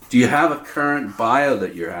Do you have a current bio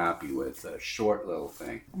that you're happy with? A short little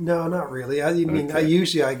thing? No, not really. I mean,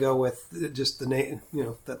 Okay. I go with just the name,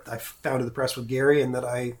 that I founded the press with Gary, and that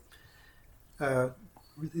I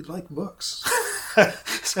really like books.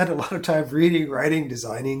 Spent a lot of time reading, writing,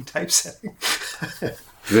 designing, typesetting,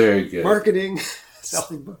 Very good. marketing,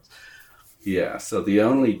 selling books. Yeah, so the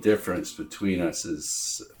only difference between us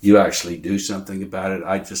is you actually do something about it.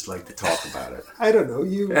 I just like to talk about it. I don't know.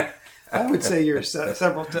 I would say you're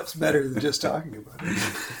several steps better than just talking about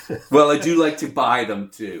it. Well, I do like to buy them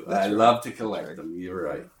too. That's I right. love to collect them. You're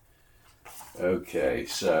right. Okay,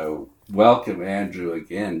 so welcome, Andrew,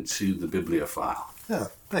 again to the Bibliophile. Yeah,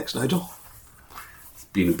 thanks, Nigel. It's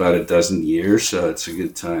been about a dozen years, so it's a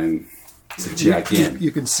good time to check in.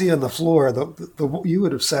 You can see on the floor, you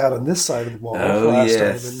would have sat on this side of the wall last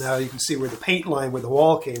time, and now you can see where the paint line where the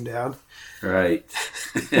wall came down. Right.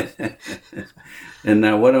 And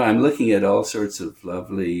now I'm looking at all sorts of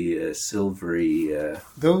lovely silvery...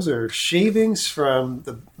 Those are shavings from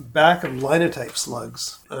the back of linotype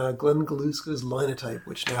slugs. Glenn Galuska's linotype,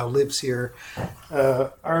 which now lives here,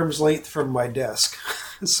 arm's length from my desk.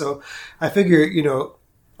 So I figured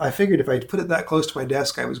if I put it that close to my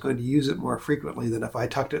desk, I was going to use it more frequently than if I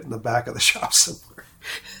tucked it in the back of the shop somewhere.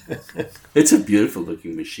 It's a beautiful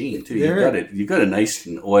looking machine too. You got it nice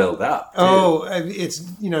and oiled up. Too. Oh, it's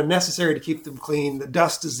necessary to keep them clean. The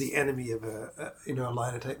dust is the enemy of a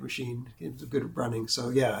linotype machine. It's good running. So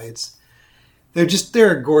yeah,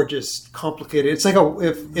 they're gorgeous, complicated. It's like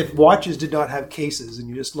if watches did not have cases and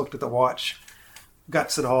you just looked at the watch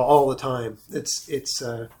guts and all the time. It's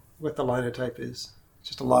what the linotype is. It's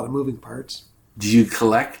just a lot of moving parts. Do you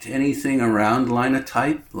collect anything around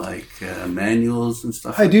linotype, like manuals and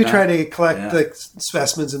stuff? I do that? try to collect the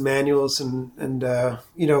specimens and manuals, and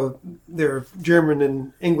their German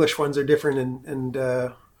and English ones are different, and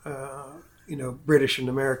British and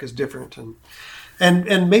America's different,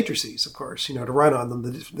 and matrices, of course, to run on them,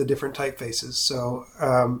 the different typefaces. So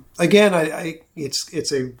again,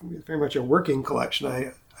 it's a very much a working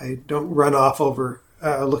collection. I don't run off over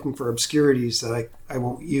looking for obscurities that I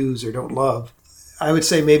won't use or don't love. I would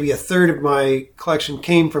say maybe a third of my collection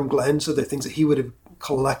came from Glenn, so they're things that he would have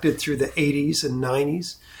collected through the 80s and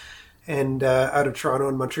 90s, and out of Toronto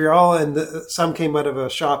and Montreal, and some came out of a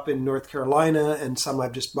shop in North Carolina, and some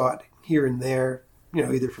I've just bought here and there,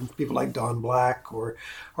 either from people like Don Black or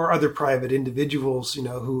other private individuals,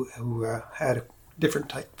 who had different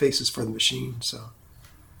typefaces for the machine. So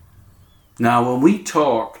now, when we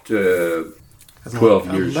talked 12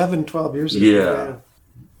 years, 12 years ago, yeah,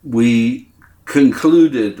 we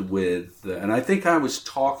concluded with, and I think I was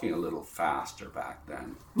talking a little faster back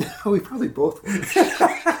then. We probably both were.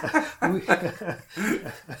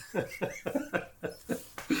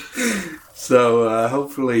 So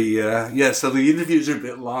hopefully, so the interviews are a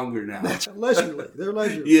bit longer now. Leisurely. They're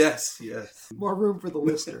leisurely. Yes. More room for the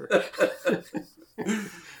listener.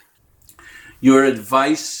 Your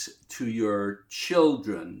advice to your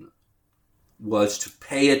children was to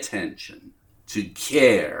pay attention, to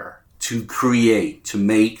care, to create, to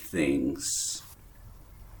make things.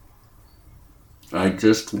 I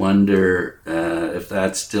just wonder if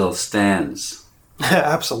that still stands.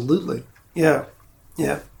 Absolutely. Yeah.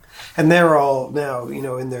 And they're all now,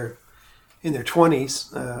 in their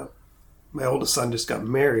 20s. My oldest son just got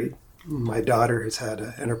married. My daughter has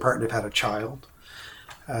and her partner have had a child.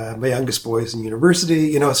 My youngest boy is in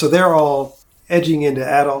university, so they're all edging into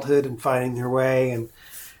adulthood and finding their way, and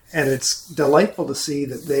it's delightful to see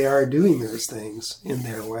that they are doing those things in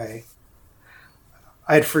their way.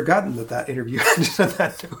 I had forgotten that interview ended on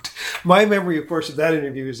that note. My memory, of course, of that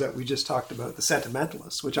interview is that we just talked about the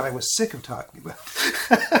sentimentalists, which I was sick of talking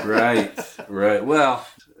about. Right. Well,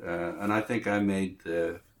 and I think I made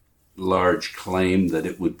the large claim that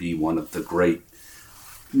it would be one of the great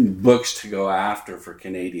books to go after for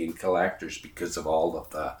Canadian collectors because of all of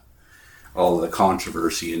the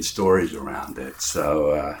controversy and stories around it.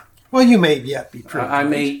 So, well, you may yet be true. I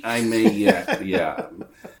may yet, yeah.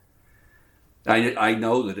 I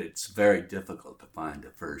know that it's very difficult to find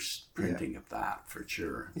a first printing of that for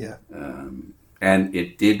sure. Yeah. And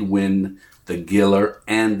it did win the Giller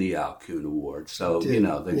and the Alcuin Award. So,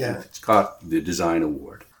 it's got the design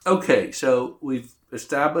award. Okay, so we've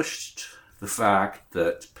established the fact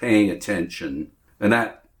that paying attention, and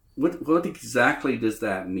that, what exactly does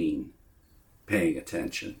that mean, paying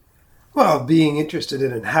attention? Well, being interested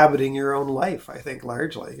in inhabiting your own life, I think,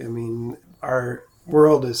 largely. I mean, our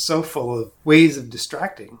world is so full of ways of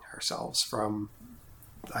distracting ourselves from,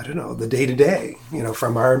 the day-to-day,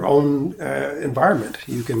 from our own environment.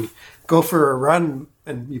 You can go for a run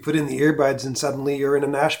and you put in the earbuds and suddenly you're in a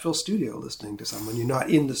Nashville studio listening to someone. You're not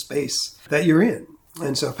in the space that you're in.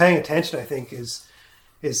 And so paying attention, I think, is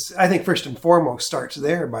I think first and foremost starts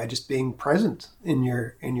there by just being present in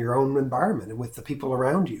your own environment and with the people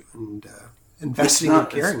around you and investing and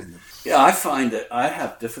caring in them. Yeah, I find that I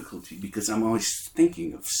have difficulty because I'm always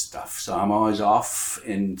thinking of stuff. So I'm always off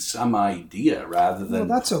in some idea rather than...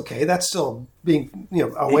 Well, that's okay. That's still being,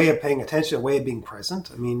 a way of paying attention, a way of being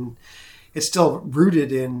present. I mean, it's still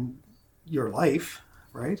rooted in your life,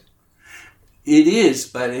 right? It is,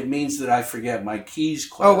 but it means that I forget my keys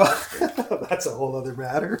quite often. Well, that's a whole other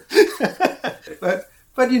matter. but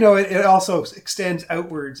it also extends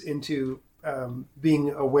outwards into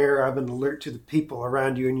being aware of and alert to the people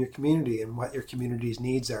around you in your community and what your community's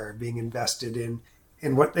needs are, being invested in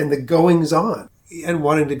the goings on and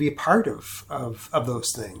wanting to be a part of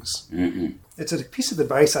those things. Mm-hmm. It's a piece of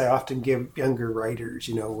advice I often give younger writers,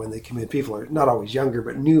 when they come in. People are not always younger,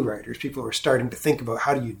 but new writers. People are starting to think about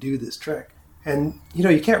how do you do this trick. And,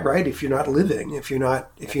 you can't write if you're not living, if you're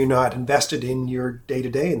not invested in your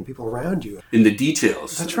day-to-day and the people around you. In the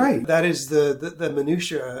details. That's right. That is the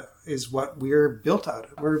minutia is what we're built out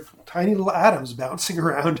of. We're tiny little atoms bouncing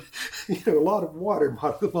around, a lot of water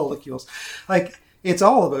molecules. Like, it's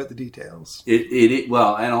all about the details.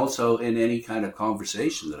 Well, and also in any kind of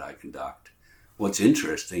conversation that I conduct, what's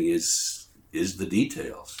interesting is the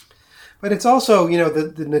details. But it's also,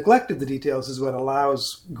 the neglect of the details is what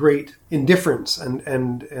allows great indifference and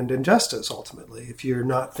injustice, ultimately. If you're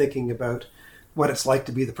not thinking about what it's like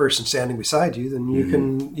to be the person standing beside you, then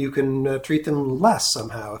you can treat them less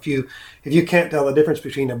somehow. If you can't tell the difference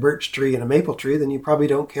between a birch tree and a maple tree, then you probably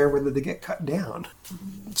don't care whether they get cut down.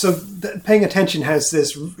 So paying attention has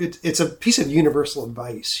this, it's a piece of universal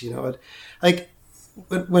advice, Like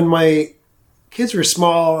when my kids were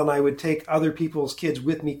small and I would take other people's kids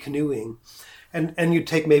with me canoeing and you'd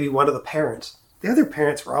take maybe one of the parents. The other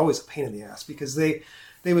parents were always a pain in the ass because they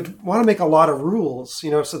would want to make a lot of rules,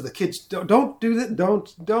 so the kids don't do that,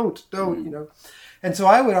 don't. And so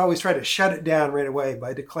I would always try to shut it down right away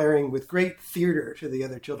by declaring with great theater to the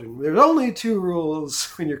other children, there's only 2 rules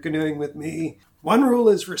when you're canoeing with me. One rule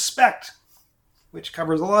is respect, which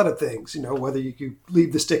covers a lot of things, whether you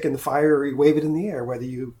leave the stick in the fire or you wave it in the air, whether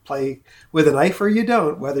you play with a knife or you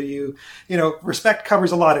don't, whether respect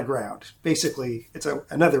covers a lot of ground. Basically, it's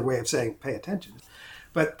another way of saying pay attention.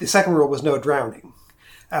 But the second rule was no drowning,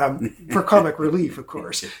 for comic relief, of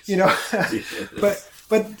course,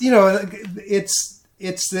 but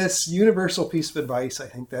it's this universal piece of advice, I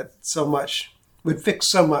think, that would fix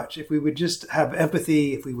so much if we would just have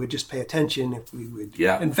empathy, if we would just pay attention, if we would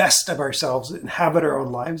invest of ourselves, inhabit our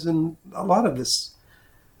own lives, and a lot of this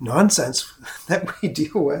nonsense that we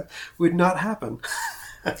deal with would not happen.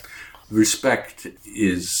 Respect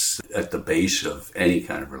is at the base of any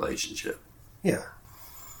kind of relationship. Yeah.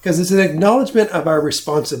 Because it's an acknowledgement of our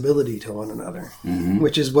responsibility to one another,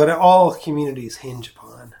 which is what all communities hinge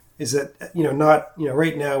upon. Is that,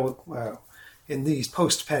 right now, in these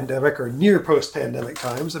post-pandemic or near post-pandemic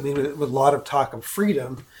times, I mean, with a lot of talk of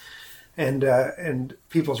freedom and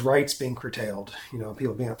people's rights being curtailed,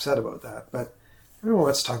 people being upset about that. But everyone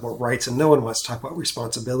wants to talk about rights and no one wants to talk about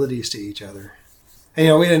responsibilities to each other.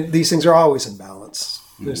 And, and these things are always in balance.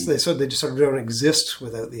 They just sort of don't exist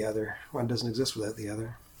without the other. One doesn't exist without the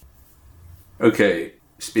other. Okay,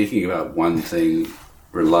 speaking about one thing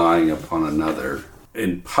relying upon another,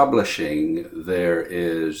 in publishing there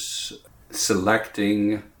is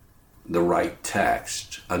selecting the right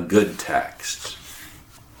text, a good text,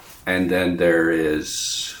 and then there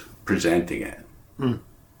is presenting it.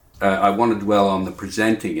 I want to dwell on the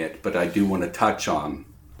presenting it, but I do want to touch on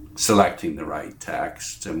selecting the right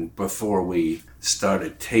text. And before we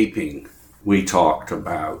started taping, we talked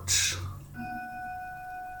about...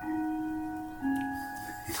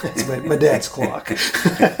 That's my dad's clock.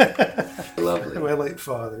 Lovely. My late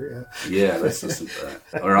father, yeah. Yeah, let's listen to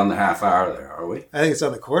that. We're on the half hour there, are we? I think it's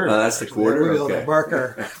on the quarter. Oh, that's the quarter? We'll be able to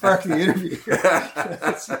mark the interview.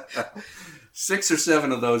 6 or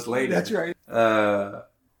 7 of those later. That's right.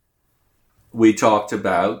 We talked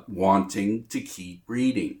about wanting to keep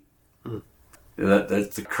reading.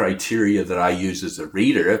 That's the criteria that I use as a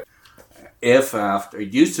reader.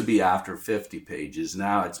 It used to be after 50 pages,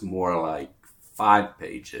 now it's more like 5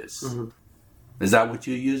 pages. Is that what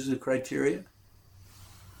you use as a criteria?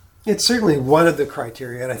 It's certainly one of the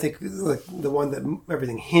criteria, and I think the one that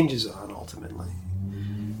everything hinges on ultimately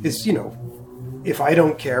is, if I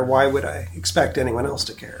don't care, why would I expect anyone else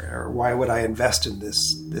to care? Or why would I invest in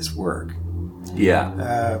this work?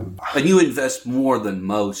 Yeah. And you invest more than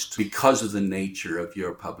most because of the nature of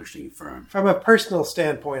your publishing firm. From a personal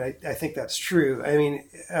standpoint, I think that's true. I mean,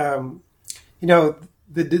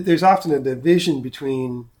 there's often a division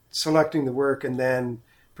between selecting the work and then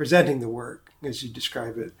presenting the work, as you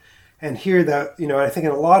describe it. And here that, I think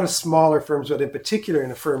in a lot of smaller firms, but in particular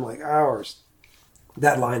in a firm like ours,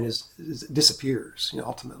 that line disappears,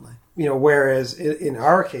 ultimately. Whereas in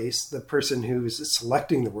our case, the person who is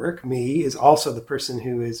selecting the work, me, is also the person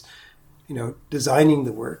who is, designing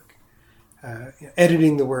the work,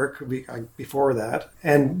 editing the work before that,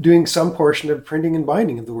 and doing some portion of printing and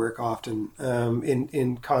binding of the work often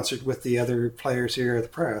in concert with the other players here at the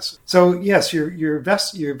press. So yes, you're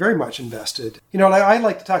very much invested. I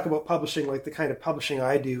like to talk about publishing, like the kind of publishing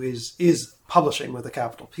I do is publishing with a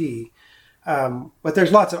capital P. But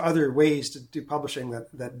there's lots of other ways to do publishing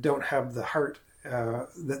that don't have the heart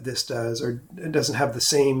that this does, or it doesn't have the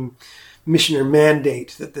same mission or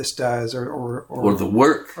mandate that this does, or the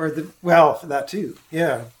work, for that too,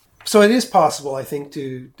 yeah. So it is possible, I think,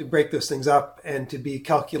 to break those things up and to be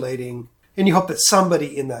calculating, and you hope that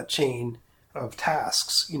somebody in that chain of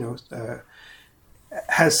tasks,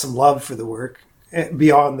 has some love for the work.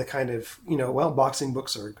 Beyond the kind of, boxing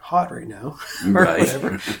books are hot right now, or right.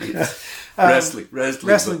 whatever.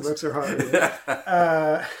 Wrestling books are hot right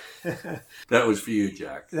now. That was for you,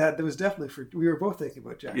 Jack. That was definitely we were both thinking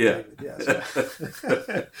about Jack. Yeah. David,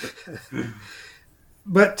 yes.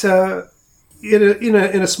 But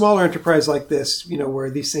in a smaller enterprise like this,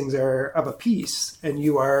 where these things are of a piece, and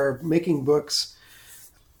you are making books,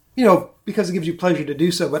 because it gives you pleasure to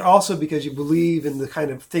do so, but also because you believe in the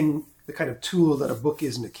kind of tool that a book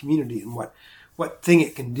is in a community, and what thing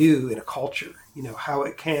it can do in a culture, how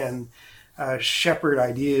it can shepherd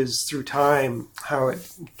ideas through time, how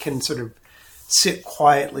it can sort of sit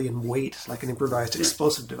quietly and wait like an improvised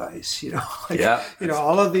explosive device,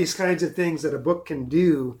 all of these kinds of things that a book can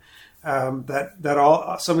do,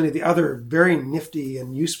 that so many of the other very nifty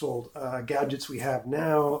and useful gadgets we have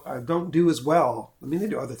now don't do as well. I mean, they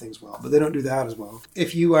do other things well, but they don't do that as well.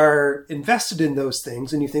 If you are invested in those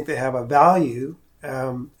things and you think they have a value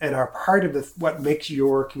and are part of what makes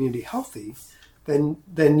your community healthy, then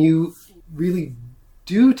you really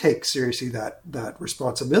do take seriously that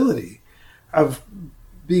responsibility of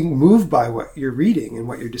being moved by what you're reading and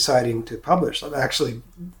what you're deciding to publish, of actually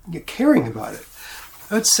caring about it.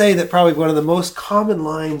 I would say that probably one of the most common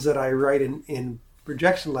lines that I write in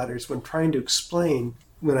rejection letters when trying to explain,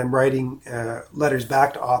 when I'm writing letters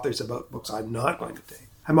back to authors about books I'm not going to take,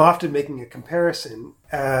 I'm often making a comparison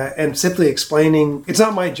and simply explaining it's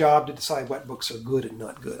not my job to decide what books are good and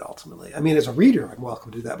not good, ultimately. I mean, as a reader, I'm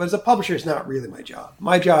welcome to do that, but as a publisher, it's not really my job.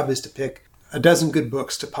 My job is to pick a dozen good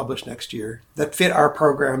books to publish next year that fit our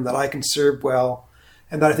program, that I can serve well,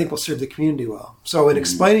 and that I think will serve the community well. So in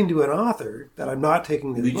explaining to an author that I'm not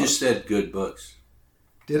taking the book... You just said good books.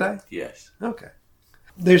 Did I? Yes. Okay.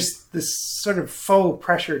 There's this sort of faux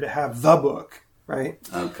pressure to have the book, right?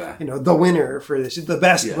 Okay. The winner for this, the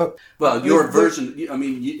best book. Well, your version,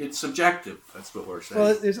 it's subjective. That's what we're saying.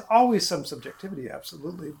 Well, there's always some subjectivity,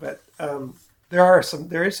 absolutely. But there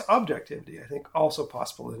is objectivity, I think, also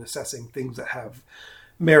possible in assessing things that have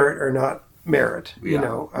merit or not merit.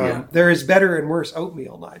 There is better and worse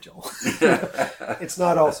oatmeal, Nigel. It's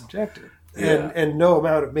not all subjective. And no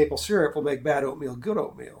amount of maple syrup will make bad oatmeal good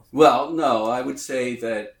oatmeal. Well, no, I would say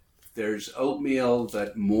that there's oatmeal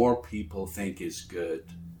that more people think is good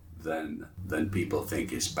than people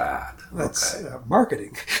think is bad. That's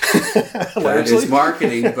marketing. That is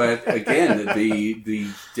marketing, but again, the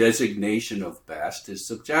designation of best is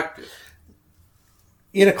subjective.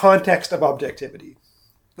 In a context of objectivity.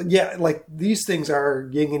 But yeah, like these things are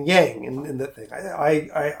yin and yang in the thing.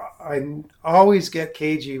 I always get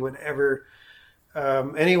cagey whenever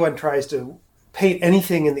anyone tries to paint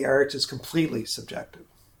anything in the arts as completely subjective.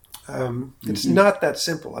 It's not that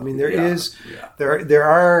simple. I mean, there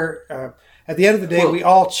are at the end of the day, we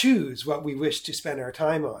all choose what we wish to spend our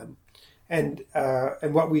time on, and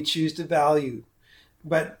what we choose to value.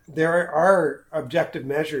 But there are objective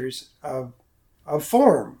measures of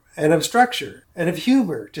form and of structure and of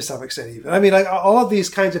humor to some extent even. I mean, like all of these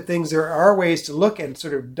kinds of things, there are ways to look and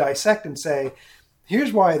sort of dissect and say,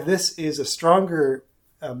 here's why this is a stronger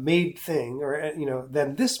made thing, or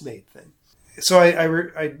than this made thing. So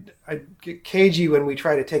I get cagey when we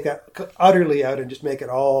try to take that utterly out and just make it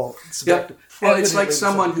all subjective. Yeah. Well, it's like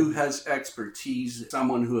someone who has expertise,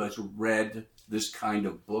 someone who has read this kind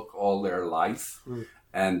of book all their life,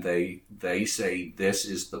 and they say this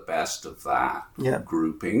is the best of that Yeah.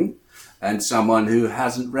 grouping, and someone who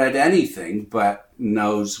hasn't read anything but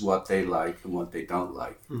knows what they like and what they don't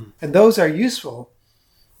like. And those are useful,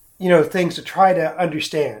 things to try to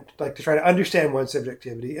understand, like to try to understand one's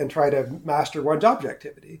subjectivity and try to master one's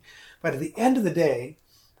objectivity. But at the end of the day,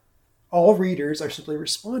 all readers are simply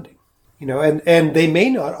responding, and they may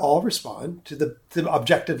not all respond to the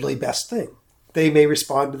objectively best thing. They may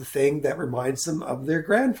respond to the thing that reminds them of their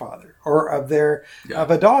grandfather or of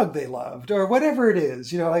a dog they loved or whatever it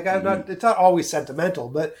is. It's not always sentimental,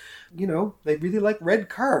 but they really like red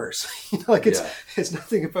cars. It's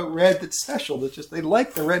nothing about red that's special. It's just they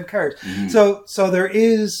like the red cars. So there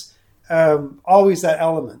is always that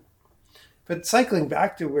element. But cycling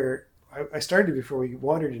back to where I started before we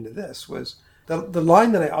wandered into this was the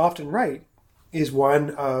line that I often write is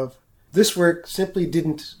one of, this work simply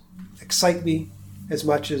didn't excite me as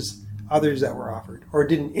much as others that were offered, or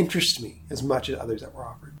didn't interest me as much as others that were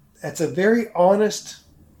offered. That's a very honest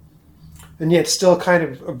and yet still kind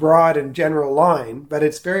of a broad and general line, but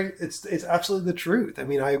it's absolutely the truth. I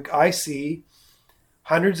mean, I see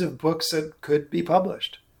hundreds of books that could be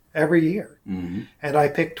published every year, and I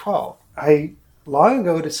picked 12. I long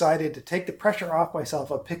ago decided to take the pressure off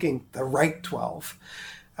myself of picking the right 12,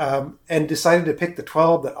 and decided to pick the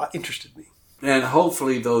 12 that interested me. And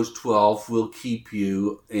hopefully those 12 will keep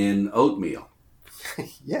you in oatmeal.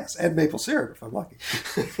 Yes, and maple syrup if I'm lucky.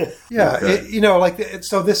 Yeah, Okay.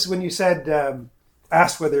 So this, when you said,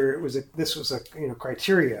 asked whether this was a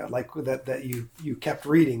criteria like that you kept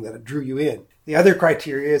reading, that it drew you in. The other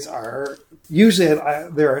criteria are usually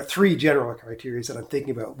there are three general criteria that I'm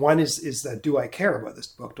thinking about. One is that, do I care about this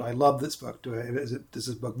book? Do I love this book? Does this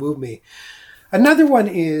book move me? Another one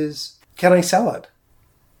is, can I sell it?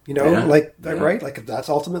 Right? Like that's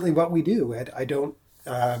ultimately what we do. I don't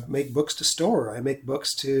make books to store. I make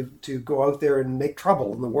books to go out there and make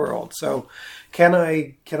trouble in the world. So can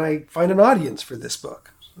I find an audience for this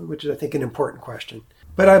book? Which is, I think, an important question.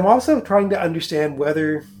 But I'm also trying to understand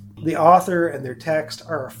whether the author and their text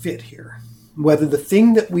are a fit here. Whether the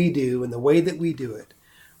thing that we do and the way that we do it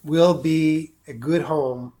will be a good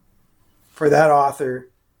home for that author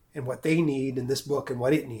and what they need in this book and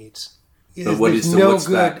what it needs. But what's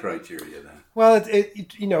that criteria then? Well,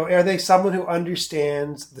 are they someone who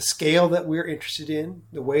understands the scale that we're interested in,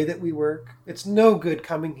 the way that we work? It's no good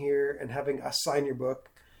coming here and having us sign your book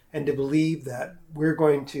and to believe that we're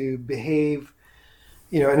going to behave,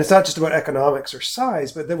 and it's not just about economics or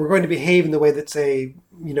size, but that we're going to behave in the way that, say,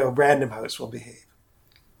 Random House will behave.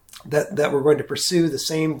 That we're going to pursue the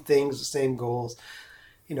same things, the same goals.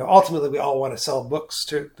 Ultimately, we all want to sell books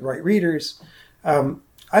to the right readers.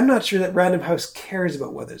 I'm not sure that Random House cares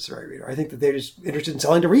about whether it's the right reader. I think that they're just interested in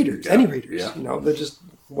selling to readers, any readers. Yeah. They're just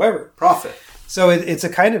whoever. Profit. So it's a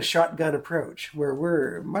kind of shotgun approach where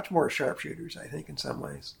we're much more sharpshooters, I think, in some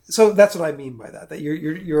ways. So that's what I mean by that.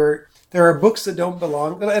 That there are books that don't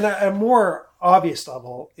belong. And a more obvious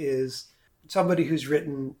level is somebody who's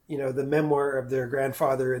written, the memoir of their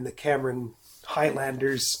grandfather in the Cameron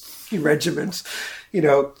Highlanders regiment.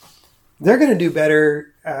 They're going to do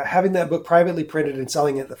better having that book privately printed and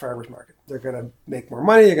selling it at the farmer's market. They're going to make more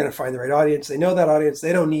money. They're going to find the right audience. They know that audience.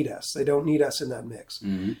 They don't need us. They don't need us in that mix.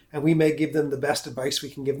 Mm-hmm. And we may give them the best advice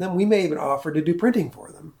we can give them. We may even offer to do printing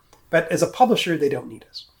for them. But as a publisher, they don't need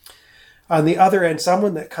us. On the other end,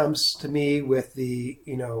 someone that comes to me with the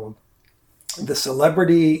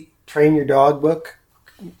celebrity train your dog book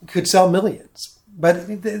could sell millions. But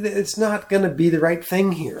it's not going to be the right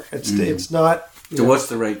thing here. It's not. So what's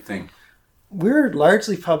the right thing? We're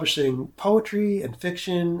largely publishing poetry and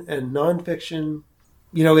fiction and nonfiction,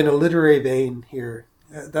 in a literary vein here.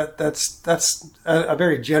 That's a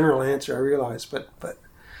very general answer, I realize, but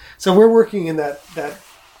so we're working in that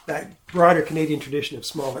broader Canadian tradition of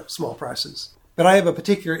small presses. But I have a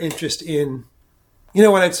particular interest in,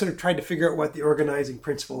 when I've sort of tried to figure out what the organizing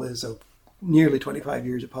principle is of nearly 25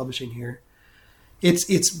 years of publishing here.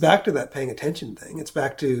 It's back to that paying attention thing. It's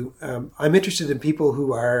back to I'm interested in people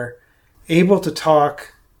who are able to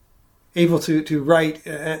talk, able to write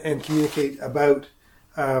and communicate about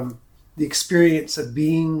the experience of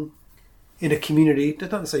being in a community.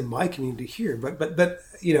 Not to say my community here, but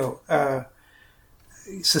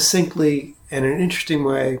succinctly and in an interesting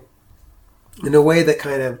way, in a way that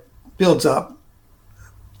kind of builds up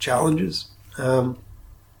challenges.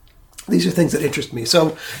 These are things that interest me.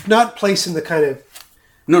 So not placing the kind of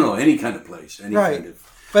any kind of place, any right. kind of.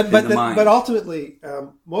 But ultimately,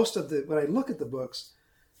 most of when I look at the books,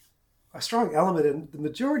 a strong element in the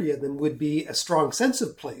majority of them would be a strong sense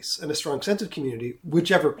of place and a strong sense of community,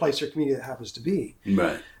 whichever place or community it happens to be.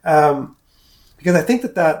 Right. Because I think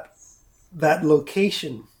that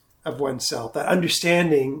location of oneself, that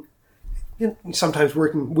understanding, sometimes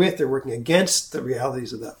working with or working against the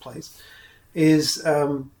realities of that place, is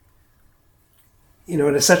an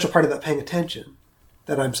essential part of that paying attention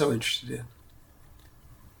that I'm so interested in.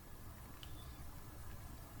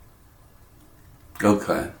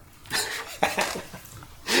 Okay.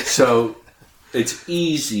 So it's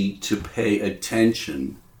easy to pay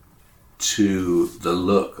attention to the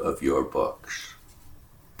look of your books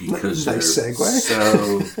because nice they're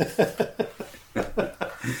segue.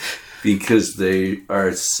 because they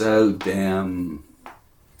are so damn,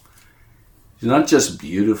 not just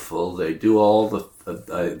beautiful, they do all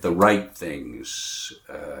the right things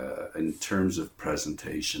in terms of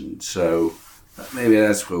presentation. So maybe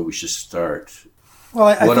that's where we should start.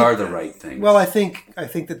 Well, what are the right things? Well, I think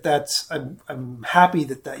that's. I'm happy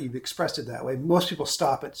that you've expressed it that way. Most people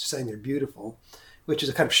stop at saying they're beautiful, which is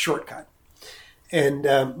a kind of shortcut. And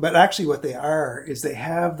but actually, what they are is they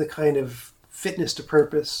have the kind of fitness to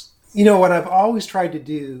purpose. What I've always tried to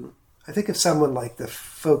do. I think of someone like the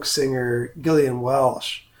folk singer Gillian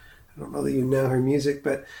Welsh. I don't know that you know her music,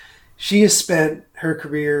 but she has spent her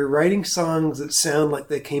career writing songs that sound like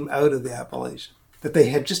they came out of the Appalachian, that they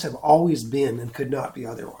have always been and could not be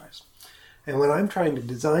otherwise. And when I'm trying to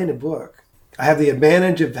design a book, I have the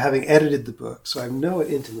advantage of having edited the book, so I know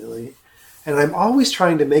it intimately. And I'm always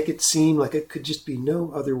trying to make it seem like it could just be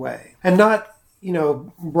no other way. And not,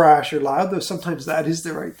 brash or loud, though sometimes that is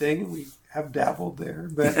the right thing. We have dabbled there.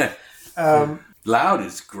 But loud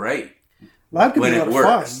is great. Loud can when be a lot it of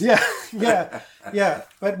works. Fun. Yeah.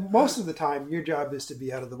 But most of the time, your job is to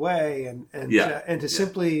be out of the way and to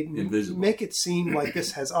simply make it seem like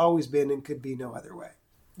this has always been and could be no other way.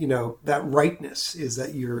 That rightness is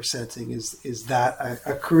that you're sensing is that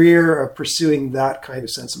a career of pursuing that kind of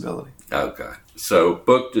sensibility. Okay. So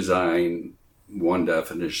book design, one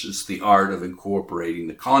definition, is the art of incorporating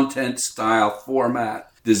the content, style,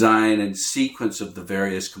 format, design, and sequence of the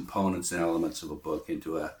various components and elements of a book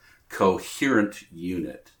into a coherent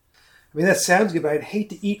unit. I mean, that sounds good, but I'd hate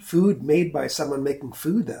to eat food made by someone making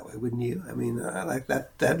food that way, wouldn't you? I mean, like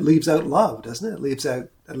that leaves out love, doesn't it?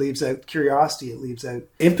 It leaves out curiosity. It leaves out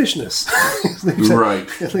impishness. Right.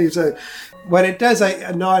 It leaves out. What it does,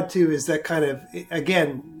 I nod to, is that kind of,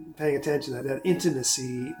 again, paying attention to that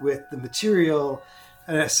intimacy with the material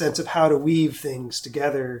and a sense of how to weave things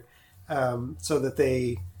together so that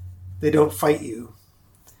they don't fight you.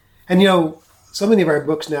 And, so many of our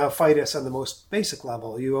books now fight us on the most basic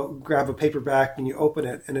level. You grab a paperback and you open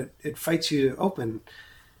it, and it fights you to open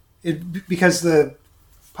it because the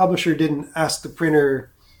publisher didn't ask the printer,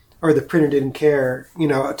 or the printer didn't care,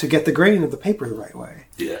 to get the grain of the paper the right way.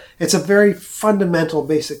 Yeah, it's a very fundamental,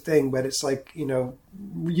 basic thing, but it's like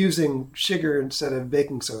using sugar instead of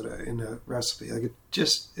baking soda in a recipe. Like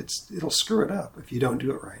it'll screw it up if you don't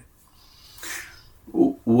do it right.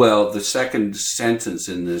 Well, the second sentence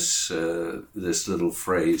in this little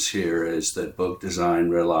phrase here is that book design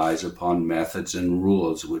relies upon methods and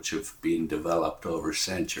rules which have been developed over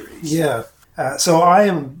centuries. Yeah. So I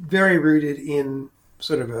am very rooted in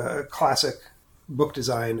sort of a classic book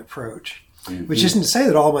design approach, which isn't to say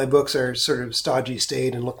that all my books are sort of stodgy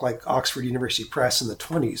stained and look like Oxford University Press in the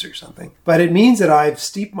 1920s or something. But it means that I've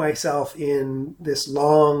steeped myself in this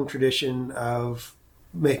long tradition of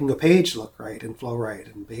making a page look right and flow right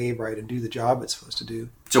and behave right and do the job it's supposed to do.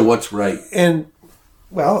 So what's right? And,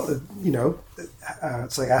 well,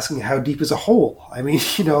 it's like asking how deep is a hole? I mean,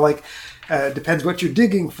 depends what you're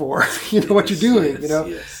digging for, what you're doing,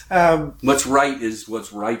 Yes. What's right is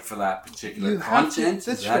what's right for that particular content.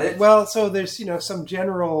 That's is that right. it? Well, so there's, some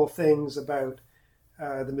general things about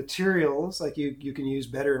the materials, like you can use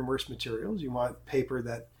better and worse materials. You want paper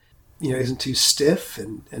that isn't too stiff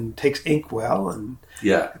and takes ink well, and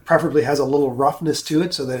preferably has a little roughness to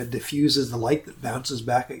it so that it diffuses the light that bounces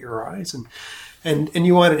back at your eyes, and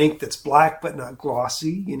you want an ink that's black but not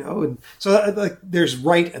glossy, and so there's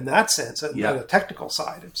right in that sense on the technical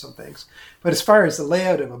side of some things. But as far as the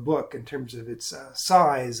layout of a book in terms of its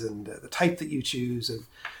size and the type that you choose, and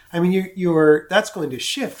I mean that's going to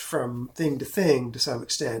shift from thing to thing to some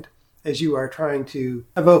extent as you are trying to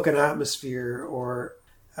evoke an atmosphere or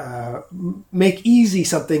make easy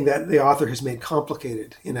something that the author has made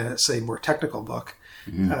complicated in a, say, more technical book,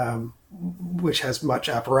 which has much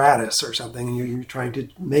apparatus or something, and you're trying to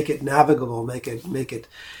make it navigable, make it,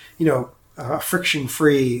 a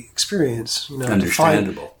friction-free experience.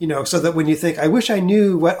 Understandable. So that when you think, I wish I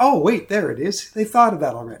knew what. Oh, wait, there it is. They thought of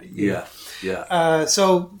that already. Yeah.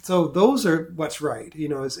 So those are what's right.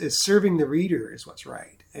 Is serving the reader is what's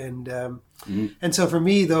right. And so for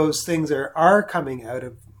me, those things are coming out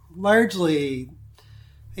of largely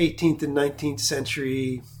 18th and 19th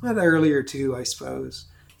century, and earlier too, I suppose,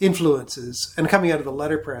 influences, and coming out of the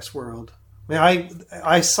letterpress world.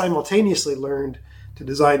 I simultaneously learned to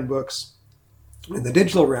design books in the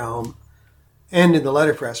digital realm and in the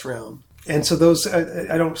letterpress realm, and so those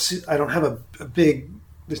I don't have a big.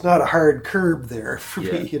 There's not a hard curb there for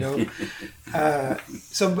me, you know.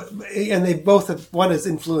 And they both have, one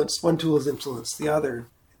tool has influenced the other.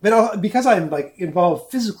 But because I'm like involved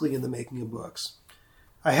physically in the making of books,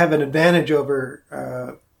 I have an advantage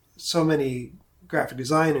over so many graphic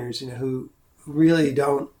designers, you know, who really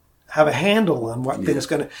don't have a handle on what things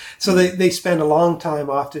going to. So they spend a long time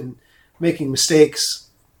often making mistakes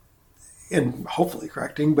and hopefully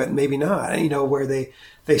correcting, but maybe not, you know, where they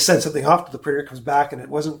send something off to the printer, it comes back and it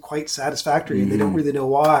wasn't quite satisfactory and they don't really know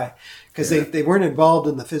why, because they weren't involved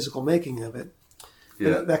in the physical making of it.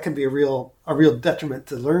 Yeah. That can be a real detriment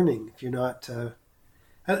to learning if you're not,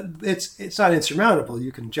 it's not insurmountable.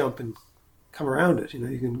 You can jump and come around it. You know,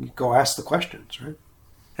 you can go ask the questions, right?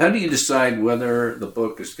 How do you decide whether the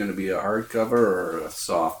book is going to be a hardcover or a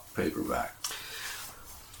soft paperback?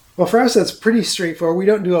 Well, for us, that's pretty straightforward. We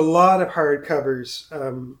don't do a lot of hardcovers.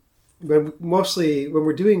 Mostly when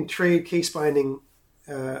we're doing trade case binding,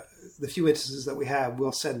 the few instances that we have,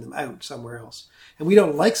 we'll send them out somewhere else. And we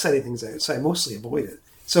don't like sending things out, so I mostly avoid it.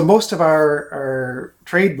 So most of our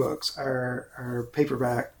trade books are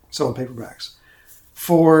paperback, sold in paperbacks.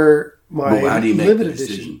 For my limited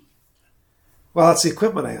edition, well, that's the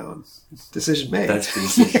equipment I own. Decision made. That's the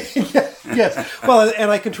decision. Yes. Well, and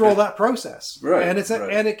I control that process. Right. And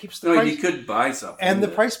and it keeps the price. You could buy something. And the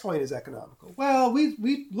price point is economical. Well,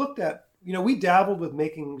 we looked at, you know, we dabbled with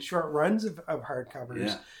making short runs of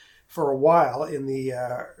hardcovers for a while in the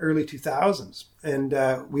early 2000s.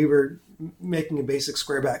 And we were making a basic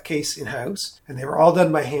squareback case in-house, and they were all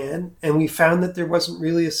done by hand. And we found that there wasn't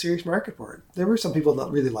really a serious market for it. There were some people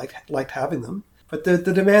that really liked having them, but the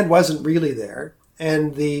demand wasn't really there.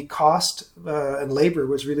 And the cost and labor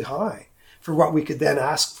was really high for what we could then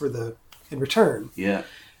ask for in return. Yeah.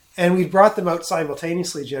 And we brought them out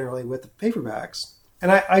simultaneously, generally, with the paperbacks.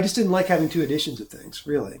 And I just didn't like having two editions of things,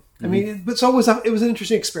 really. Mm-hmm. I mean, but so it was an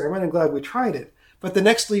interesting experiment. I'm glad we tried it. But the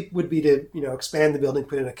next leap would be to, you know, expand the building,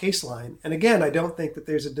 put in a case line. And again, I don't think that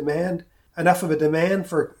there's enough of a demand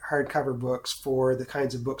for hardcover books for the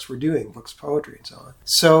kinds of books we're doing, books, poetry, and so on.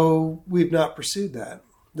 So we've not pursued that.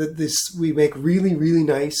 We make really, really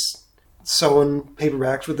nice sewn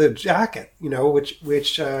paperbacks with a jacket, you know, which we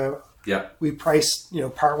price, you know,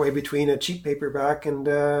 partway between a cheap paperback and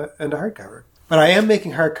a hardcover. But I am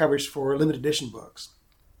making hardcovers for limited edition books,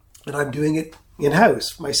 and I'm doing it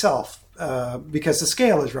in-house myself because the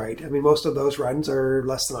scale is right. I mean, most of those runs are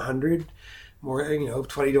less than 100, more, you know,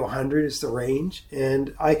 20 to 100 is the range,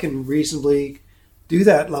 and I can reasonably do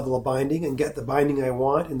that level of binding and get the binding I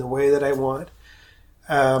want in the way that I want.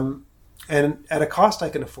 And at a cost I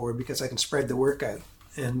can afford because I can spread the work out.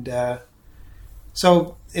 And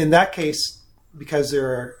so in that case, because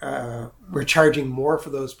we're charging more for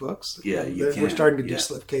those books, we're starting to do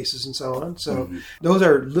slip cases and so on. So those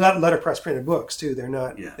are letterpress printed books too. They're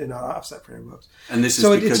not offset printed books. And this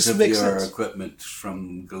is because of your equipment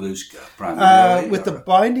from Galushka primarily? With the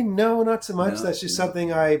binding, no, not so much. That's just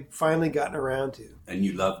something I finally gotten around to. And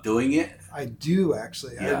you love doing it? I do,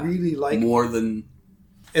 actually. Yeah. I really like more than...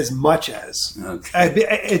 As much as. Okay.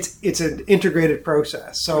 It's an integrated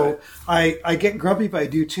process. So I get grumpy if I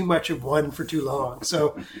do too much of one for too long.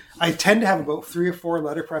 So I tend to have about 3 or 4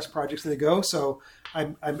 letterpress projects in a go. So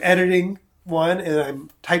I'm editing one and I'm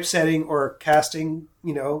typesetting or casting,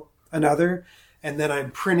 you know, another, and then I'm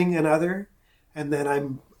printing another, and then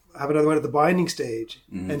have another one at the binding stage.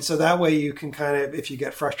 Mm-hmm. And so that way you can kind of, if you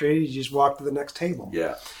get frustrated, you just walk to the next table.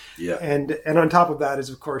 Yeah. Yeah. And on top of that is,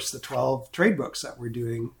 of course, the 12 trade books that we're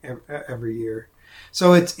doing every year.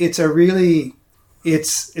 So it's a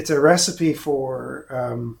recipe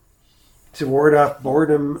for to ward off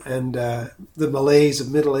boredom and the malaise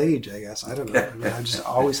of middle age, I guess. I don't know. I mean, I just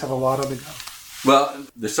always have a lot on the go. Well,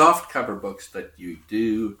 the soft cover books that you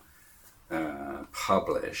do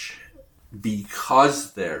publish,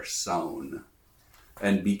 because they're sewn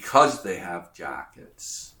and because they have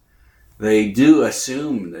jackets, they do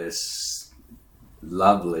assume this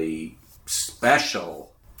lovely,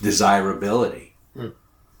 special desirability. Mm.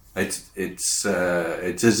 It's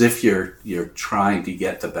as if you're trying to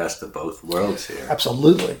get the best of both worlds here.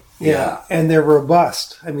 Absolutely, yeah. And they're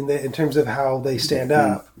robust. I mean, in terms of how they stand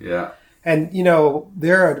up. Yeah. And you know,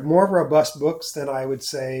 there are more robust books than I would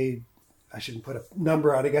say. I shouldn't put a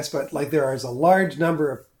number on, I guess, but like there is a large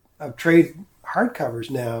number of trade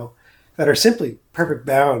hardcovers now that are simply perfect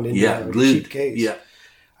bound in a cheap case. Yeah.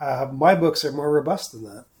 My books are more robust than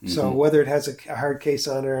that. Mm-hmm. So whether it has a hard case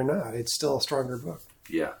on it or not, it's still a stronger book.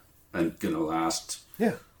 Yeah, and going to last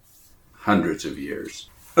hundreds of years.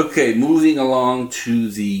 Okay, moving along to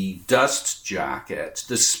the dust jacket.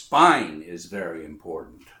 The spine is very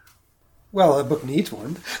important. Well, a book needs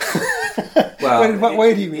one. Well, in what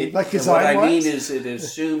way do you mean? Like design-wise? What I mean is it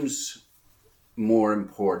assumes more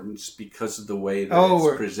importance because of the way that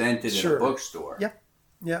it's presented in a bookstore. Yep.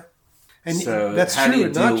 Yeah. And so that's how true do you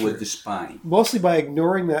and not deal true. with the spine? Mostly by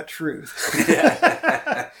ignoring that truth.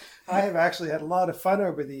 I have actually had a lot of fun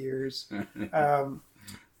over the years.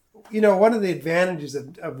 One of the advantages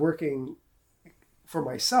of working for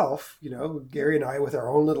myself, Gary and I with our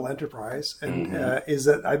own little enterprise, and is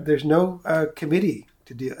that there's no committee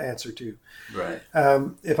to answer to. Right.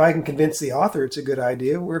 If I can convince the author it's a good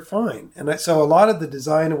idea, we're fine. And so a lot of the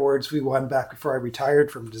design awards we won back before I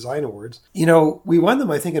retired from design awards, we won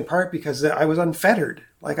them, I think, in part because I was unfettered.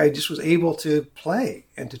 Like I just was able to play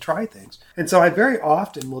and to try things. And so I very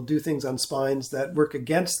often will do things on spines that work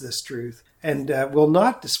against this truth and will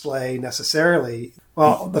not display necessarily,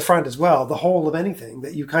 well, the front as well, the whole of anything,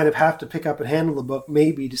 that you kind of have to pick up and handle the book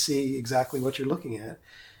maybe to see exactly what you're looking at,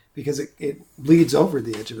 because it bleeds over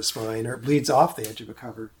the edge of a spine or it bleeds off the edge of a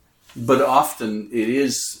cover. But often it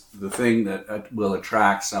is the thing that will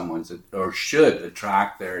attract someone's, or should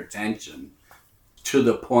attract their attention to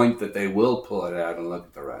the point that they will pull it out and look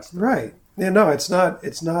at the rest. Right. Yeah, no, it's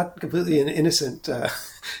not completely an innocent,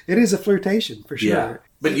 it is a flirtation for sure. Yeah.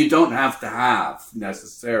 But you don't have to have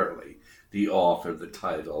necessarily the author, the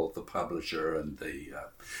title, the publisher,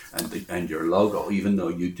 and your logo, even though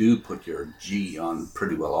you do put your G on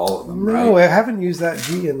pretty well all of them. No, right? I haven't used that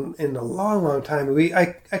G in a long, long time. We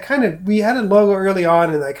had a logo early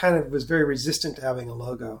on, and I kind of was very resistant to having a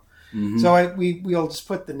logo. Mm-hmm. So we'll just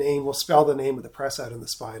put the name, we'll spell the name of the press out on the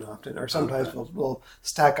spine often, or sometimes we'll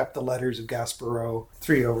stack up the letters of Gaspereau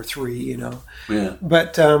 3 over 3, Yeah.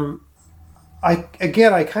 But I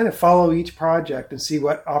kind of follow each project and see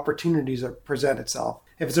what opportunities present itself.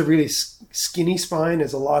 If it's a really skinny spine,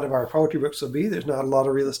 as a lot of our poetry books will be, there's not a lot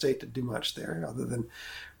of real estate to do much there other than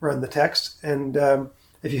run the text. And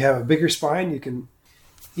if you have a bigger spine, you can,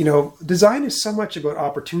 design is so much about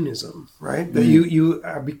opportunism, right? That you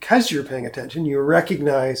because you're paying attention, you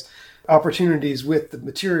recognize opportunities with the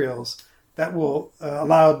materials that will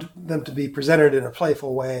allow them to be presented in a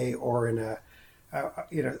playful way or in a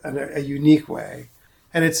unique way.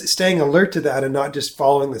 And it's staying alert to that and not just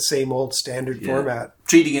following the same old standard format.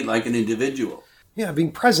 Treating it like an individual. Yeah,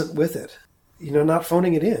 being present with it. Not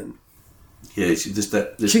phoning it in. Yeah,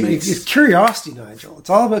 it's curiosity, Nigel. It's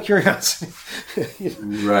all about curiosity.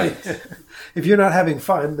 Right. If you're not having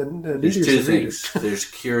fun, then there's two things. There's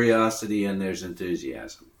curiosity and there's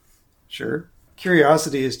enthusiasm. Sure.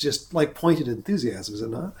 Curiosity is just like pointed enthusiasm, is it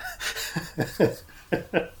not?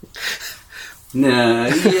 No,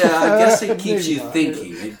 yeah, I guess it keeps you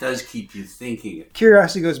thinking. It does keep you thinking.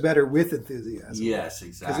 Curiosity goes better with enthusiasm. Yes,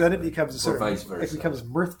 exactly. Because then it becomes vice versa. It becomes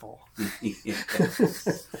mirthful.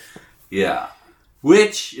 Yeah.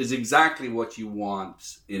 Which is exactly what you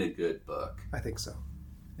want in a good book. I think so.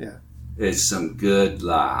 Yeah. Is some good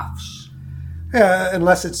laughs. Yeah,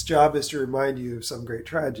 unless its job is to remind you of some great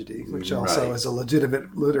tragedy, which also is a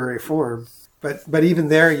legitimate literary form. But even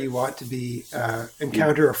there, you want to be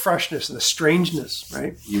encounter a freshness and a strangeness,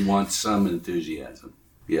 right? You want some enthusiasm.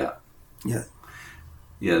 Yeah. Yeah.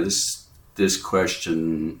 Yeah, this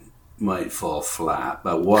question might fall flat,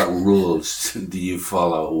 but what rules do you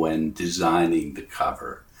follow when designing the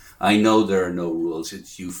cover? I know there are no rules.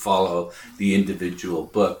 It's you follow the individual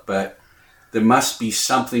book, but there must be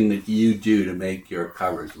something that you do to make your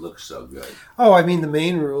covers look so good. Oh, I mean, the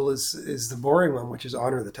main rule is the boring one, which is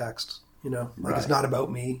honor the text. It's not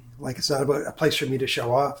about me. Like it's not about a place for me to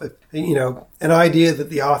show off. An idea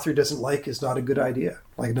that the author doesn't like is not a good idea.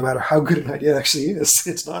 Like no matter how good an idea actually is,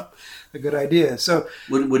 it's not a good idea. So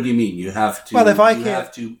what do you mean? You have to. Well, if I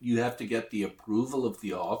you have to get the approval of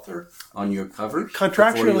the author on your cover.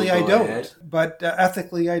 Contractually, I don't, but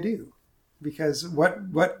ethically, I do, because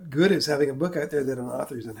what good is having a book out there that an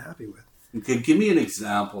author is unhappy with? Okay, give me an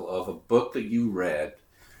example of a book that you read,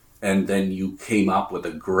 and then you came up with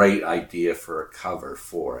a great idea for a cover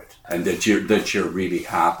for it, and that you're really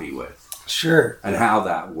happy with. Sure. And how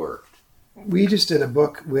that worked. We just did a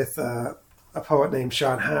book with a poet named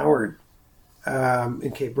Sean Howard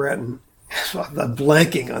in Cape Breton. I'm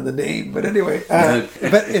blanking on the name, but anyway,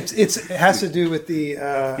 but it has to do with the.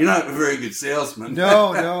 You're not a very good salesman.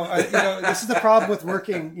 No. This is the problem with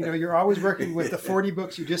working. You're always working with the 40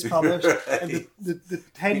 books you just published and the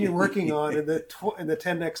 10 you're working on and the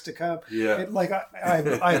 10 next to come. Yeah.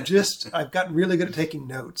 I've gotten really good at taking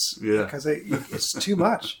notes. Yeah. Because it's too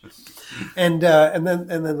much, and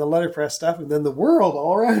then the letterpress stuff, and then the world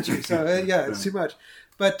all around you. So it's too much.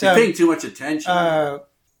 But you're paying too much attention.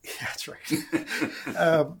 That's right.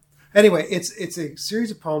 Anyway, it's a series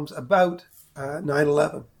of poems about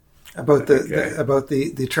 9/11, about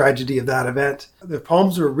the tragedy of that event. The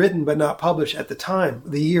poems were written but not published at the time,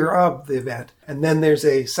 the year of the event. And then there's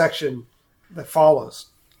a section that follows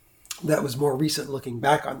that was more recent, looking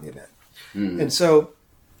back on the event. And so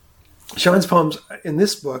Sean's poems in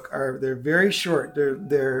this book they're very short.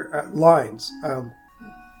 They're lines,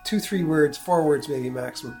 2, 3 words, 4 words maybe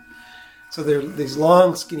maximum. So they're these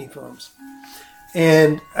long, skinny poems.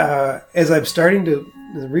 And as I'm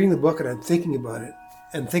reading the book and I'm thinking about it,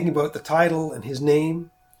 and thinking about the title and his name,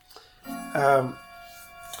 the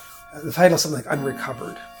title is something like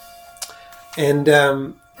Unrecovered. And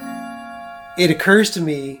it occurs to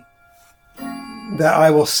me that I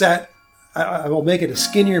will make it a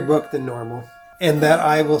skinnier book than normal, and that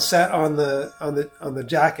I will set on the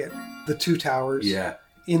jacket the 2 towers. Yeah.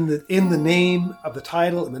 In the name of the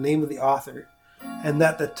title and the name of the author, and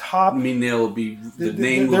that the top. I mean, they'll be the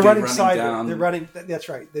name will they're be running down. They're running. That's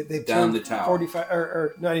right. They've down turned the tower 45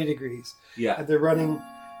 or 90 degrees. Yeah, and they're running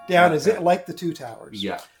down as it like the 2 towers.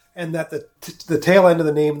 Yeah, and that the tail end of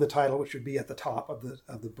the name and the title, which would be at the top of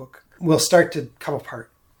the book, will start to come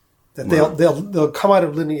apart. That they'll come out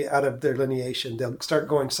of their lineation. They'll start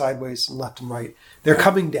going sideways and left and right. They're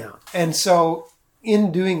coming down, and so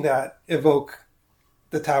in doing that, evoke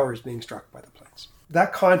the towers being struck by the planes.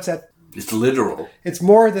 That concept, it's literal. It's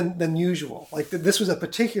more than usual. Like this was a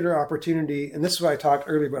particular opportunity, and this is why I talked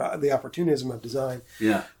earlier about the opportunism of design.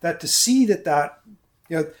 Yeah. That to see that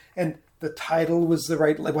and the title was the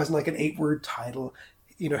right. It wasn't like an 8-word title.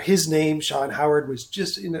 His name, Sean Howard, was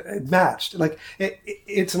just it matched. Like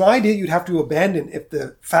it's an idea you'd have to abandon if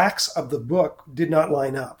the facts of the book did not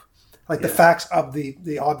line up. Like the facts of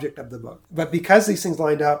the object of the book. But because these things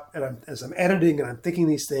lined up, and as I'm editing and I'm thinking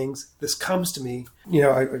these things, this comes to me.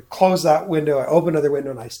 I close that window, I open another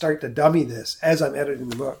window, and I start to dummy this as I'm editing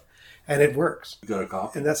the book. And it works. You got a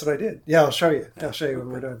copy? And that's what I did. Yeah, I'll show you. I'll show you when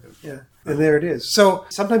we're done. Yeah. And there it is. So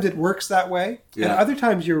sometimes it works that way. Yeah. And other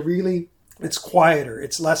times it's quieter.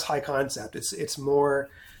 It's less high concept. It's more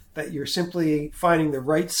that you're simply finding the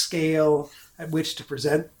right scale at which to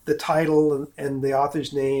present the title and the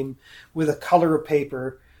author's name with a color of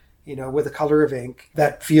paper, with a color of ink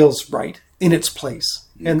that feels right in its place.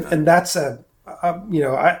 Okay. And that's a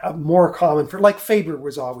more common for, like Faber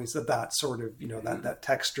was always that sort of, that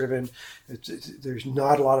text driven. There's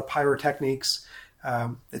not a lot of pyrotechnics.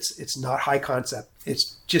 It's not high concept.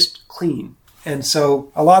 It's just clean. And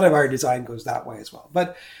so a lot of our design goes that way as well.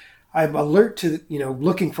 But I'm alert to,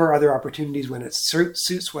 looking for other opportunities when it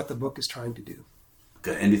suits what the book is trying to do.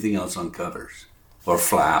 Okay. Anything else on covers or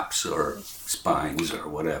flaps or spines or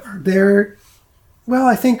whatever?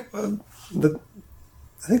 I think the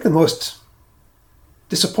most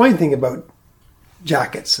disappointing thing about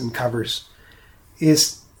jackets and covers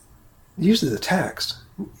is usually the text.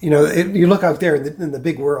 You look out there in the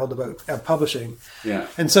big world of publishing. Yeah.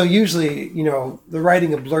 And so usually, the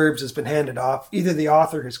writing of blurbs has been handed off. Either the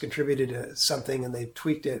author has contributed to something and they've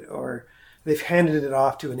tweaked it, or they've handed it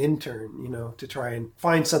off to an intern, to try and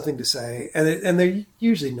find something to say. And they're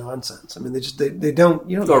usually nonsense. I mean, they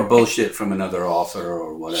don't, or bullshit from another author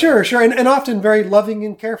or whatever. Sure. And often very loving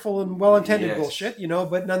and careful and well-intended bullshit,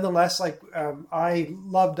 but nonetheless, like, I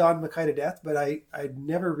love Don Mackay to death, but I'd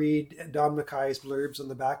never read Don Mackay's blurbs on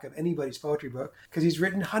the back of anybody's poetry book because he's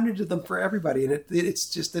written hundreds of them for everybody. And it's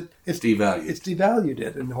just that it's devalued. It's devalued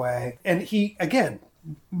it in a way. And he, again,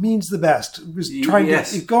 means the best. Was trying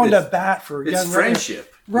he's going to bat for young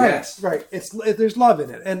friendship. Right, yes. Right. There's love in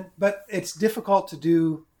it, but it's difficult to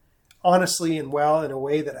do honestly and well in a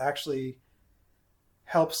way that actually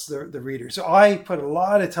helps the reader. So I put a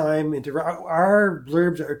lot of time into our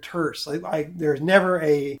blurbs are terse. There's never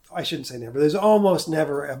I shouldn't say never. There's almost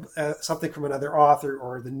never something from another author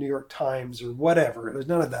or the New York Times or whatever. There's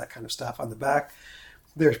none of that kind of stuff on the back.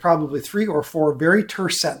 There's probably 3 or 4 very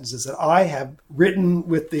terse sentences that I have written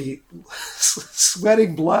with the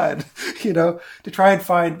sweating blood, to try and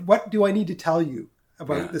find what do I need to tell you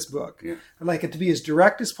about this book. Yeah. I'd like it to be as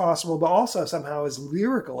direct as possible, but also somehow as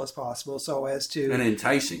lyrical as possible, so as to and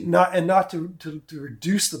enticing, not to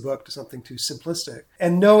reduce the book to something too simplistic.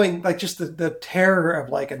 And knowing like just the terror of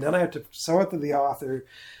like, and then I have to show it to the author,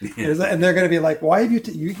 and they're going to be like, "Why have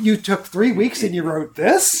you took 3 weeks and you wrote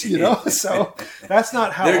this?" You know, so that's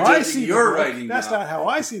not how I see your writing. That's not how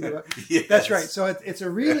I see the book. Yes. That's right. So it's a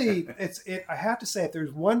really I have to say, if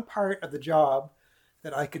there's one part of the job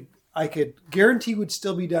that I could guarantee would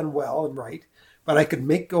still be done well and right, but I could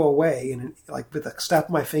make go away and like with a snap of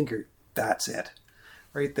my finger, that's it,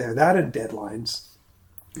 right there. That and deadlines.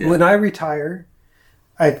 Yeah. When I retire,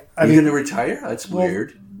 You're going to retire? That's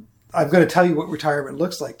weird. I'm going to tell you what retirement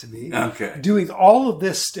looks like to me. Okay. Doing all of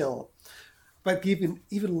this still, but even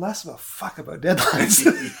less of a fuck about deadlines.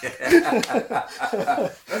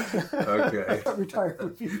 Okay. Retirement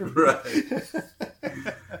would be for me.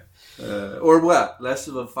 Right. Or what? Less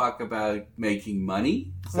of a fuck about making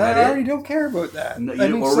money? I already don't care about that. No,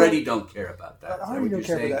 you already don't care about that. I already don't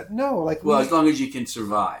care about that. No, like as long as you can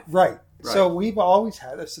survive. Right. So we've always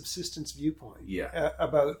had a subsistence viewpoint. Yeah.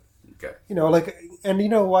 About. Okay. You know, like, and you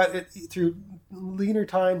know what? Through leaner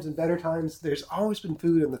times and better times, there's always been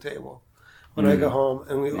food on the table when I go home,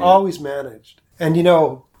 and we've always managed. And you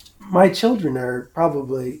know, my children are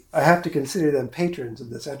probably, I have to consider them patrons of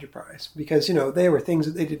this enterprise because, you know, they were things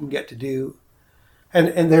that they didn't get to do.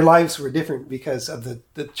 And their lives were different because of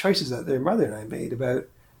the choices that their mother and I made about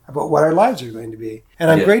what our lives are going to be. And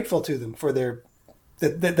I'm grateful to them for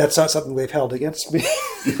that's not something they've held against me.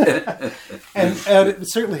 and it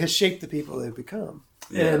certainly has shaped the people they've become.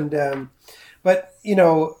 Yeah. But, you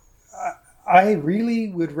know, I really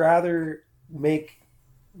would rather make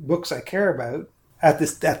books I care about at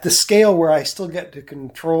the scale where I still get to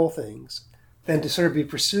control things than to sort of be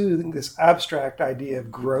pursuing this abstract idea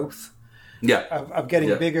of growth. Yeah. Of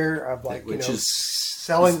getting bigger, of like, which is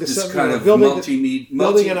selling to someone, kind of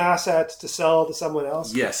building an asset to sell to someone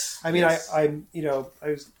else. Yes. I mean, I'm, you know,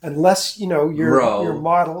 unless, you know, your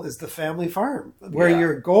model is the family farm where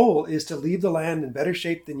your goal is to leave the land in better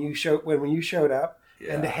shape than you showed when you showed up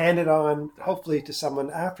and to hand it on, hopefully, to someone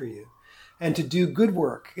after you. And to do good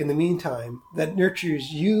work in the meantime that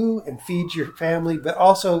nurtures you and feeds your family, but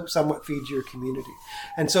also somewhat feeds your community.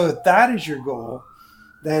 And so if that is your goal,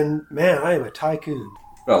 then, man, I am a tycoon.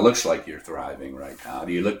 Well, it looks like you're thriving right now.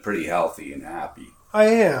 You look pretty healthy and happy. I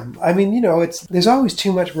am. I mean, you know, there's always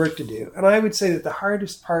too much work to do. And I would say that the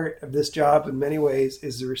hardest part of this job in many ways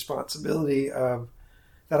is the responsibility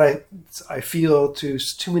that I feel to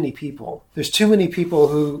too many people. There's too many people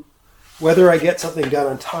who, whether I get something done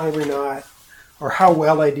on time or not, or how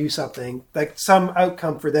well I do something, like some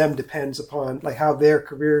outcome for them depends upon like how their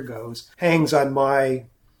career goes, hangs on my,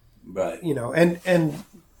 you know, and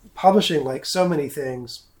publishing, like so many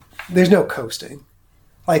things, there's no coasting.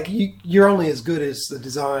 Like you're only as good as the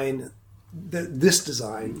design, this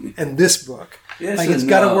design and this book. Yes, like it's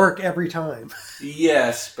got to work every time.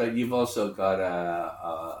 Yes, but you've also got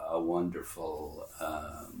a wonderful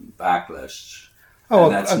backlist. Oh,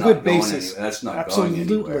 a good basis. That's not going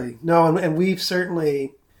anywhere. Absolutely. No, and we've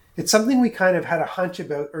certainly, it's something we kind of had a hunch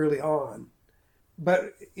about early on,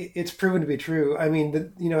 but it's proven to be true. I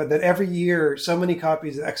mean, you know, that every year, so many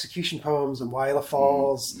copies of Execution Poems and Whyla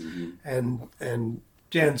Falls and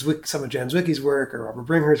some of Jan Zwicky's work or Robert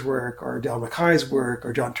Bringer's work or Del Mackay's work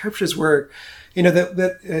or John Terpsh's work, you know,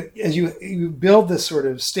 that as you build this sort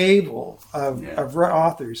of stable of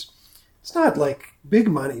authors, it's not like big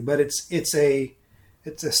money, but it's a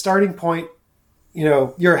starting point. You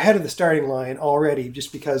know, you're ahead of the starting line already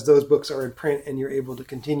just because those books are in print and you're able to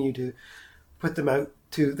continue to put them out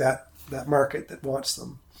to that market that wants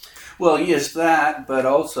them. Well, yes, that, but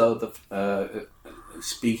also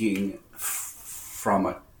speaking from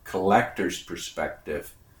a collector's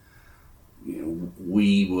perspective, you know,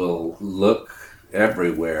 we will look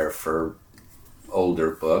everywhere for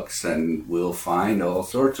older books and we'll find all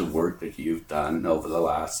sorts of work that you've done over the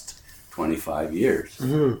last 25 years.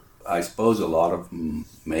 Mm-hmm. I suppose a lot of them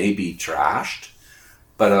may be trashed,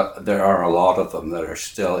 but there are a lot of them that are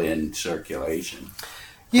still in circulation.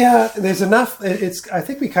 Yeah, there's enough. I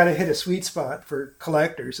think we kind of hit a sweet spot for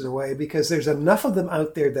collectors in a way because there's enough of them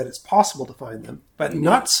out there that it's possible to find them, but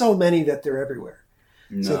not so many that they're everywhere.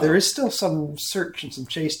 No. So there is still some search and some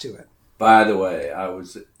chase to it. By the way, I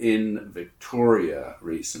was in Victoria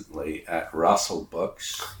recently at Russell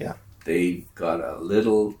Books. Yeah. They've got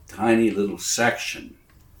a tiny little section,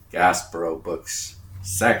 Gaspereau Books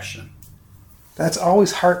section. That's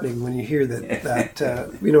always heartening when you hear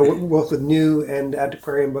that you know, both with new and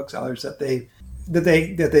antiquarian booksellers, that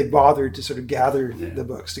that they bothered to sort of gather the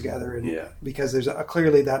books together, and because there's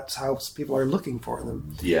clearly that's how people are looking for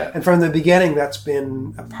them. Yeah, and from the beginning, that's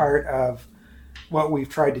been a part of what we've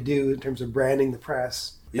tried to do in terms of branding the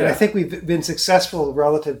press. Yeah. And I think we've been successful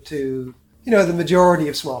relative to the majority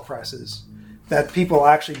of small presses, that people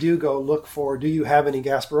actually do go look for. Do you have any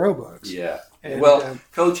Gaspereau books? Yeah. And,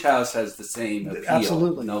 Coach House has the same appeal.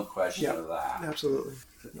 Absolutely, no question of that. Absolutely.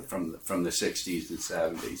 From the 60s and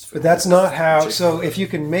 70s. But that's not how. So if you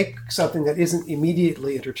can make something that isn't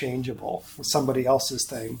immediately interchangeable with somebody else's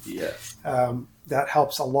thing, that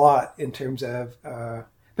helps a lot in terms of,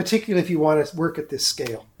 particularly if you want to work at this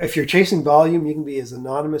scale. If you're chasing volume, you can be as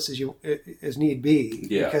anonymous as need be,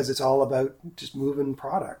 because it's all about just moving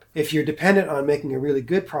product. If you're dependent on making a really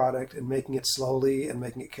good product and making it slowly and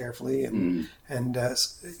making it carefully, and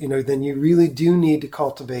then you really do need to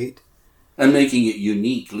cultivate. And making it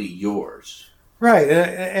uniquely yours. Right.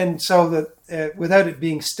 And so that without it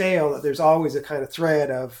being stale, that there's always a kind of thread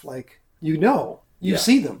of like, you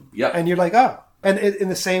see them. Yeah. And you're like, oh. And in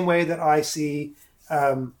the same way that I see,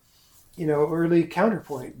 early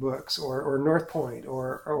Counterpoint books or North Point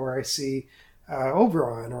or I see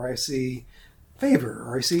Oberon or I see Favor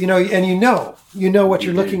or I see, and you know what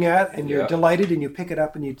you're looking at and you're delighted and you pick it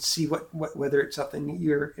up and you see whether it's something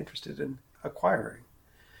you're interested in acquiring.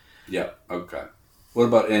 Yeah, okay. What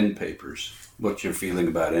about end papers? What's your feeling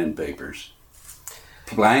about end papers?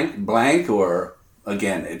 Blank, or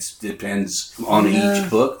again, it depends on each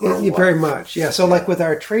book? Or very much, yeah. So like with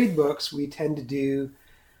our trade books, we tend to do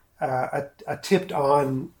a tipped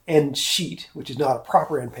on end sheet, which is not a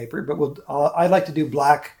proper end paper, but I like to do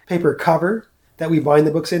black paper cover that we bind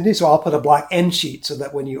the books into. So I'll put a black end sheet so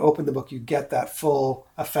that when you open the book, you get that full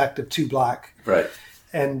effect of two black. Right.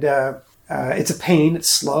 And it's a pain. It's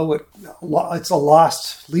slow. It's a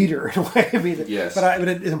lost leader in a way. I mean, but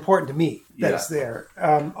it's important to me that it's there.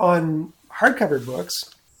 On hardcover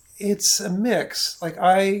books, it's a mix. Like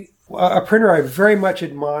a printer I very much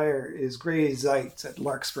admire is Gray Zeitz at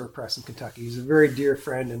Larkspur Press in Kentucky. He's a very dear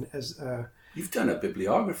friend, and you've done a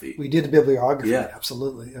bibliography. We did a bibliography,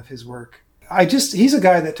 absolutely, of his work. He's a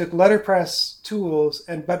guy that took letterpress tools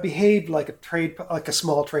but behaved like a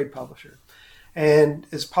small trade publisher. And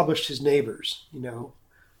has published his neighbors,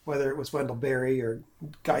 whether it was Wendell Berry or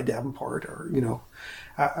Guy Davenport or,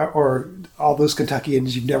 or all those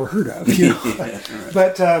Kentuckians you've never heard of, Right.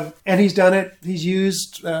 But, and he's done it. He's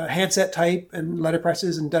used handset type and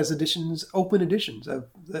letterpresses and does open editions of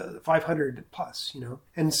the 500 plus,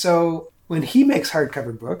 And so when he makes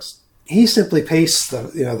hardcover books, he simply pastes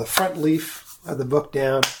the front leaf of the book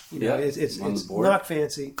down, it's not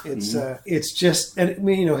fancy. It's just, and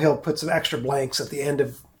he'll put some extra blanks at the end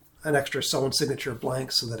of an extra sewn signature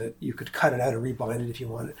blank so that you could cut it out and rebind it if you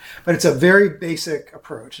wanted. But it's a very basic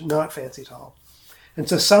approach, not fancy at all. And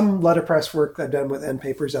so some letterpress work I've done with end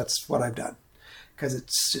papers, that's what I've done, because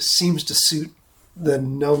it just seems to suit the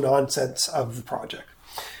no nonsense of the project.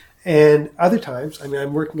 And other times,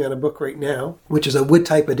 I'm working on a book right now, which is a wood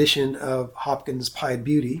type edition of Hopkins' Pied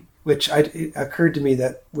Beauty, which it occurred to me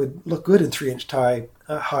that would look good in 3-inch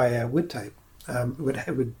high wood type.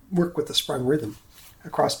 It would work with the sprung rhythm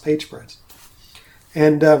across page spreads.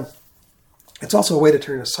 And it's also a way to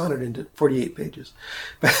turn a sonnet into 48 pages.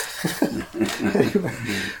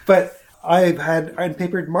 But I've had end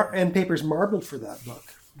papers marbled for that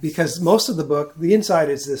book, because most of the book, the inside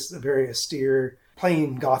is this very austere,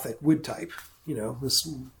 plain Gothic wood type.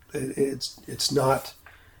 It's not.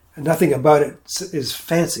 Nothing about it is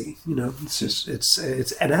fancy, It's just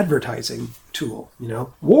it's an advertising tool,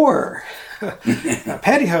 War,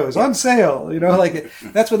 pantyhose on sale,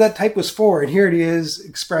 that's what that type was for. And here it is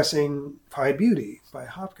expressing Pied Beauty by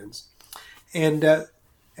Hopkins, and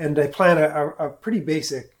I plan a pretty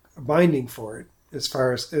basic binding for it, as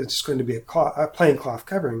far as it's going to be a plain cloth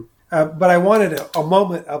covering. But I wanted a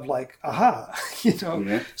moment of like, aha,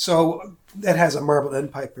 So that has a marbled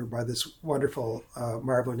end piper by this wonderful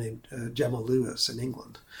marbler named Gemma Lewis in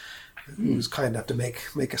England, who was kind enough to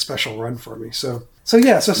make a special run for me. So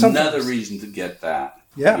another reason to get that.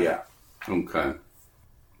 Yeah. Okay.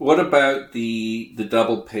 What about the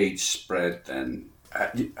double page spread then?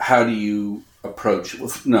 How do you approach it?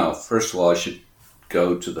 Well, no, first of all, I should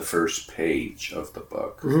go to the first page of the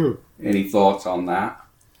book. Mm-hmm. Any thoughts on that?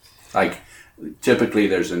 Like, typically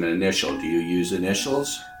there's an initial. Do you use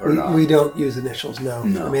initials or not? We don't use initials, no.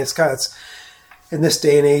 It's in this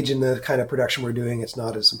day and age, in the kind of production we're doing, it's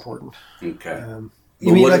not as important. Okay.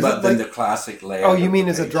 What about the classic layout? Oh, you mean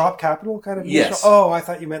as a drop capital kind of initial? Yes. Oh, I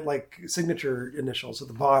thought you meant like signature initials at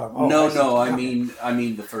the bottom. Oh, no, I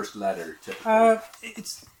mean the first letter. Typically.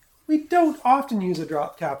 We don't often use a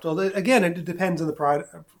drop capital. Again, it depends on the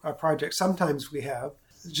project. Sometimes we have,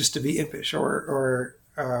 just to be impish, or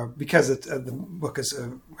because the book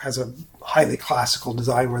has a highly classical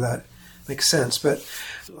design where that makes sense. But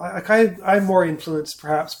I'm more influenced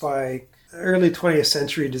perhaps by early 20th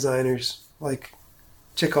century designers like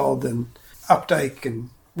Chickald and Updike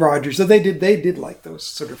and Rogers. So they did like those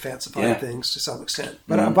sort of fancified things to some extent.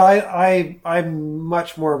 But I'm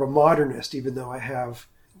much more of a modernist, even though I have,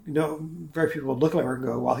 very few people look at my work and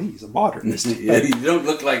go, well, he's a modernist. Yeah, you don't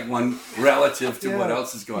look like one relative to what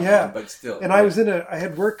else is going on, but still. And I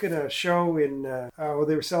had worked in a show in, where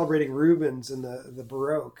they were celebrating Rubens in the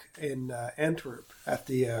Baroque in Antwerp at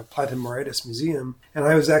the Plantin Moretus Museum. And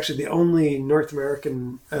I was actually the only North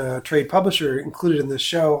American trade publisher included in this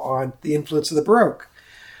show on the influence of the Baroque,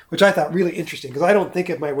 which I thought really interesting, because I don't think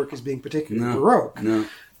of my work as being particularly Baroque. No.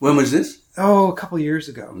 When was this? Oh, a couple of years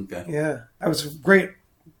ago. Okay. Yeah. That was a great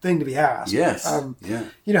thing to be asked. Yes.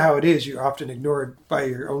 You know how it is. You're often ignored by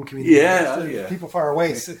your own community. Yeah. People far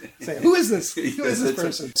away say, who is this? Who is this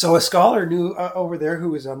person? So a scholar knew over there who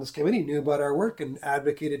was on this committee knew about our work and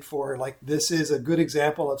advocated for, like, this is a good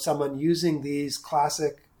example of someone using these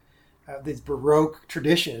classic, these Baroque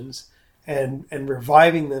traditions and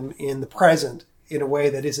reviving them in the present in a way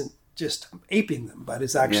that isn't just aping them, but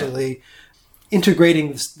is actually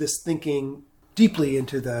integrating this thinking deeply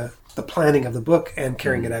into the planning of the book and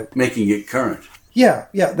carrying it out. Making it current. Yeah,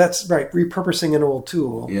 that's right. Repurposing an old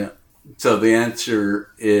tool. Yeah. So the answer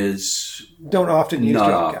is... Don't often use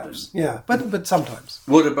drop caps. Yeah, but sometimes.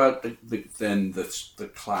 What about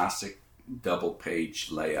the classic double-page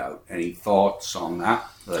layout? Any thoughts on that?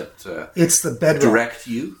 It's the bedrock. Direct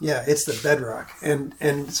you? Yeah, it's the bedrock.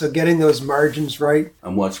 And so getting those margins right.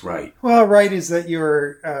 And what's right? Well, right is that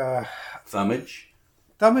your... Thumbage?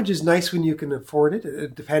 Thumbage is nice when you can afford it.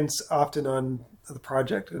 It depends often on the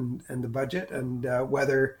project and the budget and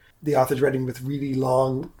whether the author's writing with really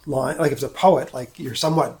long line. Like if it's a poet, like you're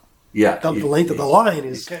somewhat... Yeah. The length of the line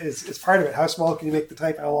is part of it. How small can you make the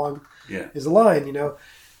type? How long is the line,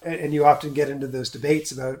 And you often get into those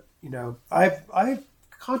debates about, I've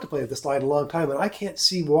contemplated this line a long time and I can't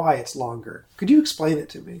see why it's longer. Could you explain it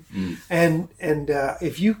to me? And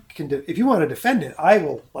if you want to defend it, I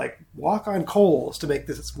will walk on coals to make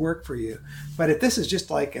this work for you. But if this is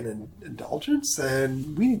just like an indulgence,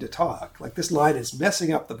 then we need to talk. Like, this line is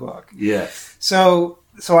messing up the book. Yes. So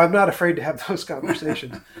I'm not afraid to have those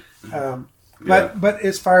conversations. But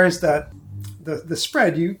as far as that, the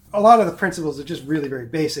spread, a lot of the principles are just really very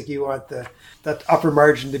basic. You want that upper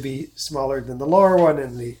margin to be smaller than the lower one,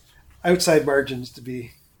 and the outside margins to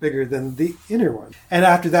be bigger than the inner one. And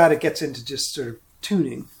after that, it gets into just sort of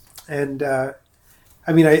tuning. And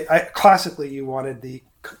I classically, you wanted the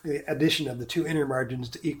addition of the two inner margins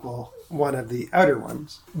to equal one of the outer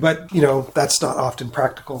ones. But that's not often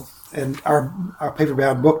practical. And our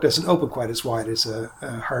paper-bound book doesn't open quite as wide as a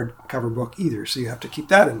hardcover book either, so you have to keep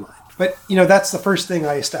that in mind. But, that's the first thing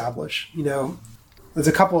I establish. There's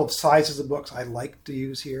a couple of sizes of books I like to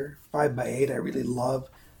use here. 5x8 I really love.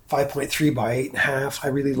 5.3 by 8.5 I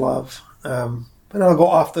really love. And I'll go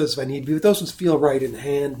off those if I need to. But those ones feel right in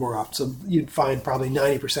hand more often. So you'd find probably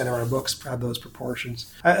 90% of our books have those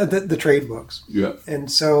proportions. The trade books. Yeah. And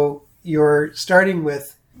so you're starting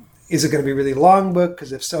with, is it going to be a really long book?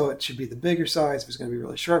 Because if so, it should be the bigger size. If it's going to be a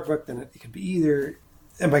really short book, then it could be either.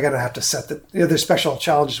 Am I going to have to set there's special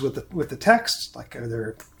challenges with the text, like are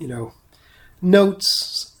there,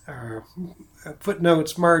 notes,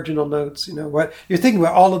 footnotes, marginal notes, what you're thinking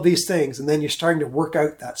about all of these things, and then you're starting to work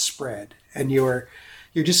out that spread, and you're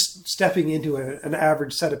just stepping into an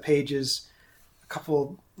average set of pages, a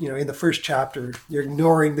couple, in the first chapter, you're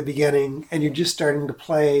ignoring the beginning, and you're just starting to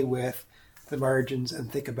play with the margins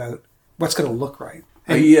and think about what's going to look right.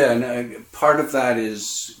 And part of that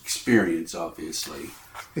is experience, obviously.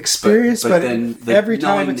 Experience, but then every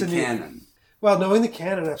time it's a canon. Well, knowing the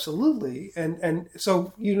canon, absolutely. And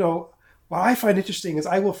so, what I find interesting is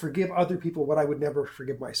I will forgive other people what I would never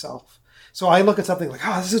forgive myself. So I look at something like,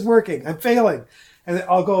 this isn't working, I'm failing. And then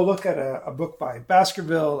I'll go look at a book by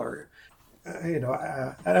Baskerville or,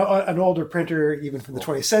 an older printer, even from the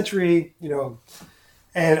 20th century,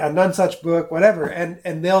 and a none such book, whatever.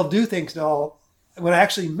 And they'll do things and when I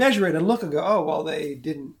actually measure it and look and go,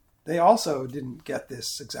 they also didn't get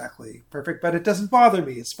this exactly perfect, but it doesn't bother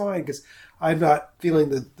me. It's fine because I'm not feeling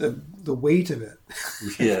the weight of it.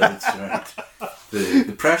 Yeah, that's right.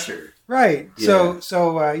 The pressure. Right. Yeah.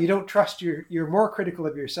 So you don't trust you're more critical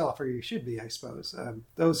of yourself, or you should be, I suppose.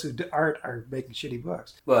 Those who aren't are making shitty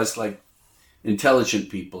books. Well, it's like intelligent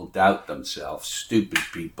people doubt themselves. Stupid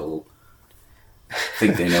people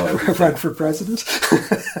think they know everything. Run for president.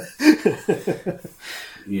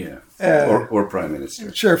 Yeah, or prime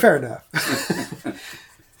minister. Sure, fair enough.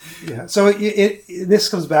 Yeah. So this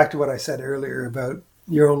comes back to what I said earlier about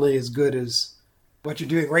you're only as good as what you're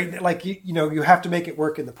doing right now. Like you have to make it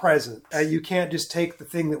work in the present. You can't just take the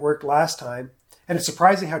thing that worked last time. And it's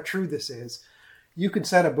surprising how true this is. You can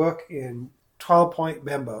set a book in 12-point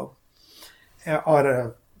Bembo on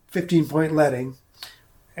a 15-point leading,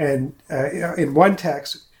 and in one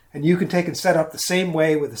text. And you can take and set up the same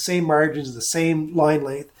way with the same margins, the same line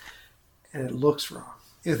length, and it looks wrong.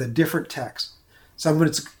 It's a different text.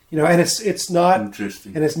 Someone's, and it's not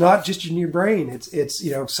interesting, and it's not just in your brain. It's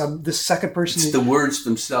this second person. It's the words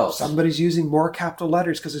themselves. Somebody's using more capital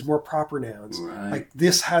letters because there's more proper nouns. Right. Like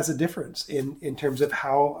this has a difference in terms of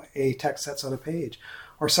how a text sets on a page.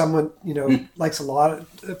 Or someone, likes a lot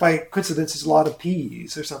of, by coincidence, it's a lot of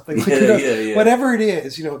P's or something. Like, whatever it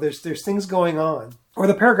is, there's things going on. Or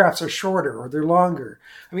the paragraphs are shorter or they're longer.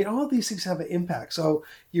 I mean, all of these things have an impact. So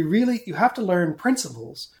you have to learn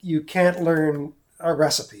principles. You can't learn a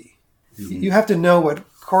recipe. Mm-hmm. You have to know what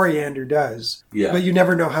coriander does, but you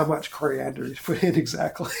never know how much coriander you put in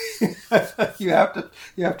exactly. You have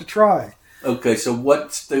to try. Okay, so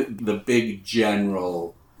what's the big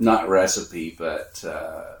general, not recipe, but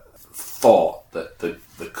thought that the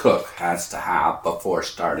cook has to have before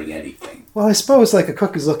starting anything? Well, I suppose like a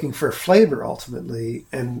cook is looking for flavor ultimately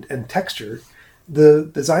and texture. The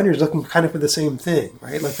designer is looking kind of for the same thing,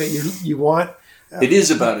 right? Like that you want... it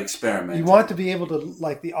is about experimenting. You want to be able to,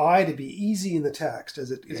 like the eye to be easy in the text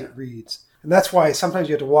as it reads. And that's why sometimes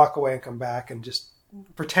you have to walk away and come back and just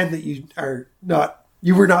pretend that you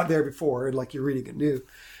were not there before and like you're reading it new.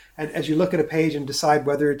 And as you look at a page and decide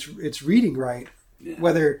whether it's reading right,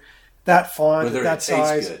 whether that font, whether that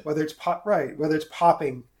size, whether it's whether it's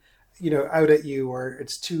popping, out at you, or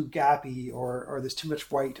it's too gappy, or there's too much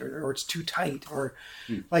white, or it's too tight, or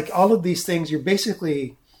like all of these things. You're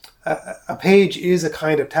basically a page is a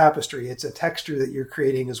kind of tapestry. It's a texture that you're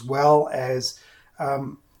creating, as well as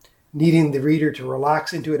needing the reader to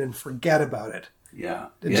relax into it and forget about it. Yeah,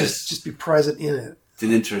 and just be present in it. It's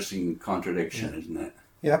an interesting contradiction, isn't it?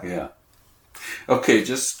 Yep. Yeah. Okay,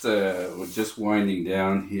 we're just winding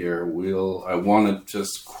down here. I want to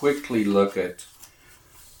just quickly look at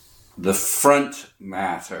the front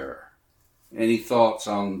matter. Any thoughts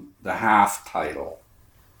on the half title?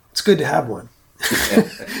 It's good to have one.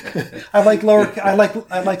 I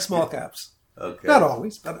like small caps. Okay. Not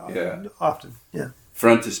always, but often. Yeah.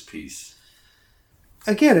 Frontispiece.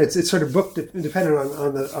 Again, it's sort of book dependent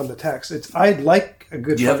on the text. I'd like a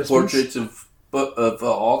good. Do you have portraits of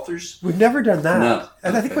authors? We've never done that. No.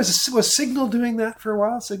 And I think was Signal doing that for a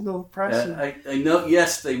while. Signal Press. I know.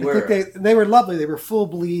 Yes, they were. I think they were lovely. They were full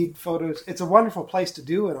bleed photos. It's a wonderful place to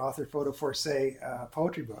do an author photo for, say, a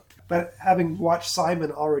poetry book. But having watched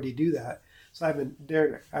Simon already do that, Simon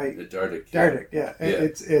Dardick. Dardick. Yeah.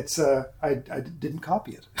 It's. I didn't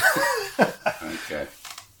copy it. Okay.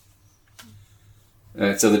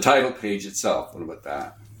 So the title page itself. What about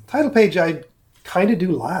that? Title page, I kind of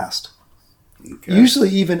do last. Okay. Usually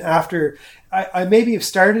even after, I maybe have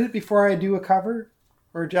started it before I do a cover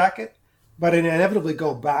or a jacket, but I inevitably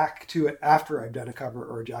go back to it after I've done a cover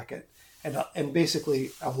or a jacket and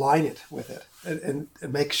basically align it with it and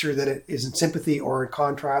make sure that it is in sympathy or in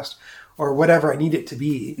contrast or whatever I need it to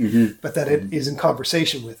be, but that it is in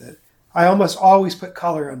conversation with it. I almost always put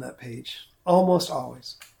color on that page. Almost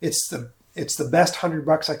always. It's the best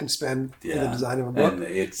 $100 I can spend in the design of a book,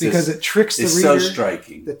 because it tricks the reader. It's so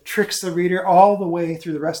striking. It tricks the reader all the way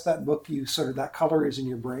through the rest of that book. That color is in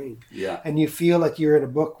your brain, and you feel like you're in a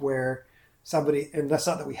book where somebody. And that's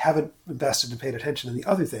not that we haven't invested and paid attention to the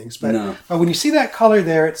other things, but when you see that color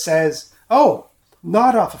there, it says, "Oh,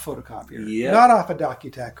 not off a photocopier, not off a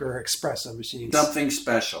Docutech or Espresso machine. Something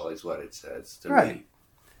special is what it says to me."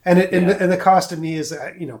 And and the cost to me is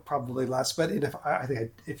probably less. But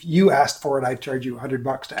if you asked for it, I'd charge you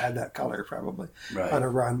 $100 to add that color probably on a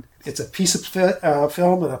run. It's a piece of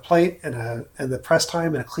film and a plate and the press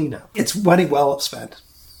time and a cleanup. It's money well spent.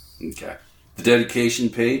 Okay. The dedication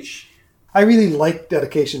page. I really like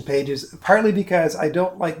dedication pages, partly because I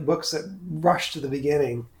don't like books that rush to the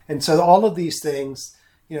beginning, and so all of these things,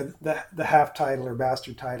 the half title or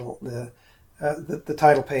bastard title, the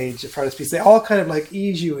title page, the frontispiece, they all kind of like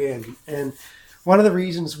ease you in. And one of the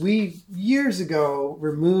reasons we years ago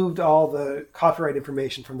removed all the copyright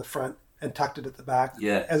information from the front and tucked it at the back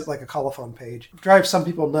as like a colophon page drives some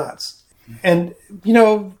people nuts. And, you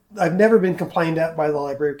know, I've never been complained at by the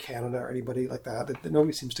Library of Canada or anybody like that. That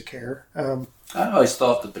nobody seems to care. I always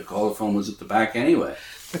thought that the colophon was at the back anyway.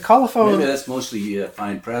 The colophon... Maybe that's mostly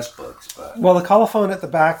fine press books. But well, the colophon at the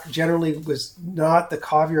back generally was not the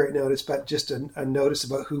copyright notice, but just a notice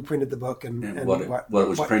about who printed the book and what it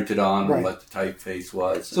was printed on, right. and what the typeface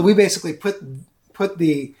was. So we basically put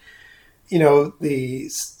the, you know, the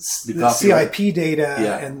CIP data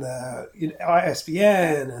and the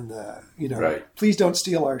ISBN and the, you know, right. please don't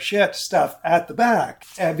steal our shit stuff at the back,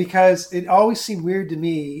 because it always seemed weird to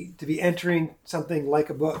me to be entering something like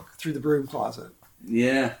a book through the broom closet.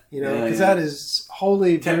 Yeah. You know, because that is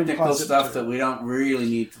wholly technical stuff that we don't really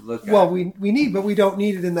need to look at. Well, we need, but we don't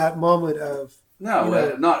need it in that moment of... No, you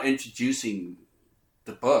know, not introducing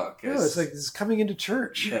the book. No, it's like it's coming into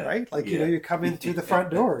church, right? Like, you know, you come in through the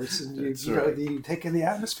front doors and you take in the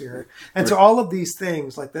atmosphere. And so all of these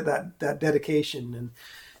things, like that dedication and,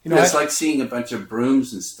 you know... it's like seeing a bunch of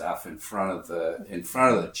brooms and stuff in front of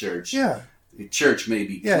the church. Yeah. The church may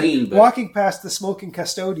be clean, but... walking past the smoking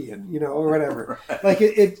custodian, you know, or whatever. Right. Like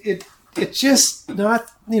it's just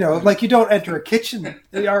not, you know, like you don't enter a kitchen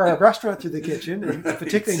or a restaurant through the kitchen, and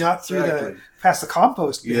particularly not through past the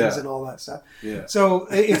compost bins and all that stuff. Yeah. So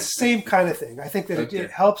it's the same kind of thing. I think that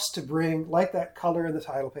it helps to bring, like that color in the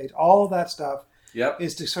title page, all of that stuff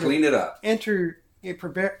is to sort clean of it up,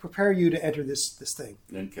 prepare you to enter this thing.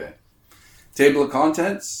 Okay. Table of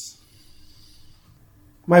contents.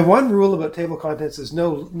 My one rule about table of contents is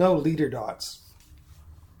no leader dots.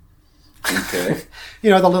 Okay.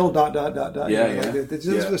 You know, the little dot. Yeah,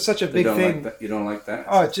 This was such a big thing. You don't like that?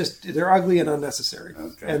 Oh, it's just, they're ugly and unnecessary.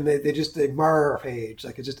 Okay. And they mar a page.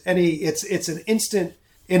 Like it's an instant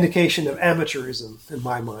indication of amateurism in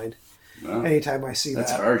my mind. Well, anytime I see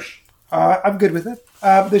that's that. That's harsh. I'm good with it.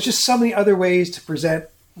 There's just so many other ways to present.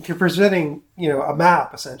 You're presenting, you know, a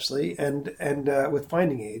map essentially, and with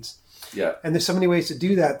finding aids. Yeah. And there's so many ways to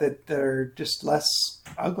do that are just less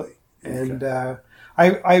ugly. And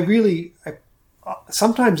I really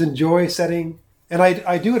sometimes enjoy setting, and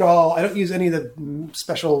I do it all. I don't use any of the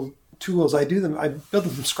special tools. I build them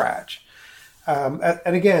from scratch.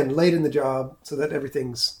 And again, late in the job, so that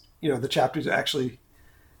everything's, you know, the chapters are actually,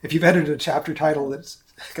 if you've edited a chapter title, it's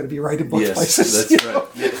going to be right in both places. That's right.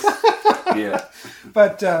 Yes. Yeah.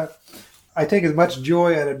 But I take as much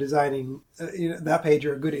joy out of designing that page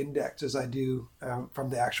or a good index as I do from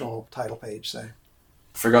the actual title page, say.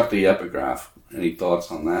 Forgot the epigraph. Any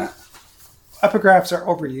thoughts on that? Epigraphs are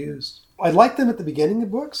overused. I like them at the beginning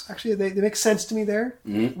of books. Actually, they make sense to me there.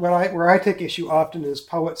 Mm-hmm. Where I take issue often is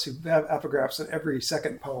poets who have epigraphs in every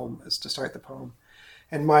second poem as to start the poem.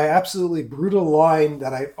 And my absolutely brutal line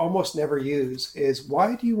that I almost never use is,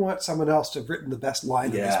 why do you want someone else to have written the best line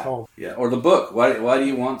of this poem? Yeah, or the book. Why do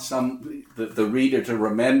you want the reader to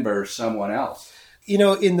remember someone else? You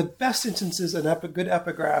know, in the best instances, a good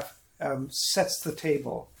epigraph sets the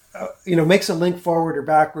table. You know, makes a link forward or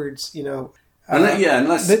backwards, you know.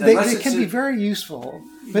 Unless they can be very useful,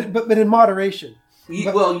 but in moderation.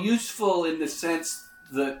 Useful in the sense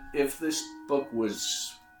that if this book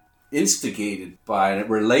was instigated by a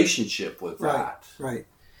relationship with that. Right.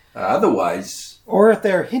 Otherwise... Or if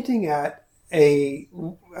they're hinting at a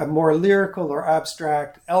more lyrical or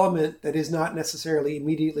abstract element that is not necessarily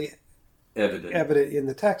immediately evident in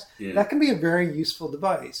the text, that can be a very useful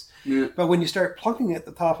device. Yeah. But when you start plunking at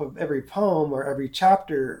the top of every poem or every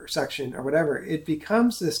chapter or section or whatever, it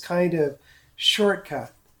becomes this kind of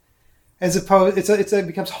shortcut. As opposed, it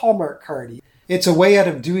becomes Hallmark cardy. It's a way out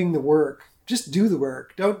of doing the work. Just do the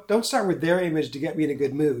work. Don't start with their image to get me in a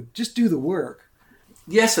good mood. Just do the work.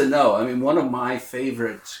 Yes and no. I mean, one of my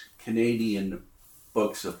favorite Canadian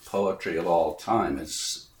books of poetry of all time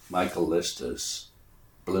is Michael Lista's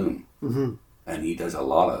Bloom. Mm-hmm. And he does a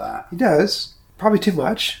lot of that. He does. Probably too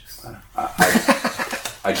much.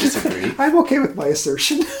 I disagree. I'm okay with my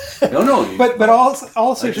assertion. No. But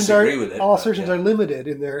all assertions are limited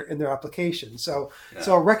in their application. So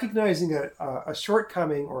recognizing a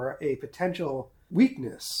shortcoming or a potential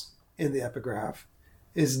weakness in the epigraph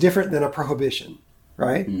is different than a prohibition,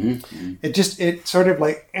 right? Mm-hmm. It sort of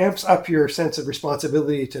like amps up your sense of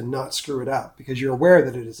responsibility to not screw it up, because you're aware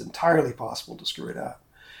that it is entirely possible to screw it up,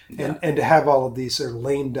 and to have all of these sort of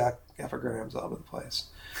lame duck epigrams all over the place.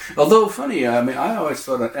 Although funny, I mean, I always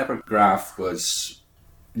thought an epigraph was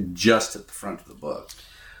just at the front of the book.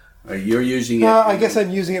 You're using it. I guess I'm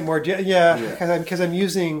using it more. Because I'm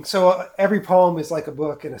using. So every poem is like a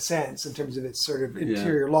book in a sense, in terms of its sort of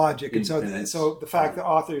interior logic, and so the fact that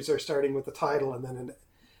authors are starting with the title and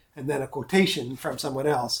then a quotation from someone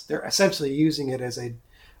else, they're essentially using it as a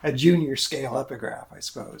a junior scale epigraph, I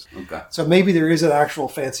suppose. Okay. So maybe there is an actual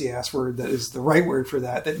fancy ass word that is the right word for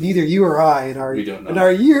that neither you or I in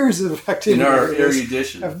our years of activity in our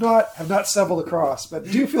erudition have not stumbled across. But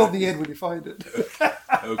do fill me in when you find it.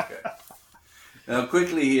 Okay. Now,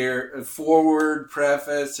 quickly here: foreword,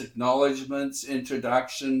 preface, acknowledgments,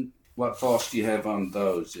 introduction. What thoughts do you have on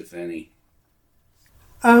those, if any?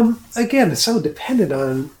 Again, it's so dependent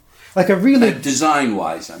on, like, a really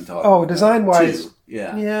design-wise. I'm talking. Oh, design-wise.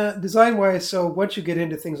 Yeah, design-wise. So once you get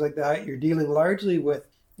into things like that, you're dealing largely with,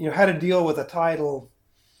 how to deal with a title,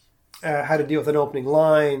 how to deal with an opening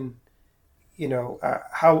line,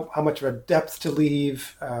 how much of a depth to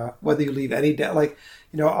leave, whether you leave any depth. Like,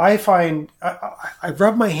 I find I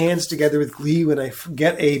rub my hands together with glee when I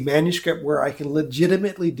get a manuscript where I can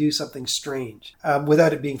legitimately do something strange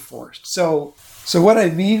without it being forced. So what I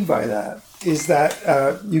mean by that is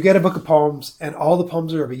that you get a book of poems and all the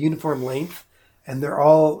poems are of a uniform length. And they're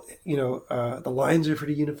all, the lines are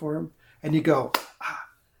pretty uniform. And you go,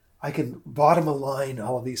 I can bottom align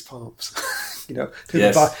all of these poems, to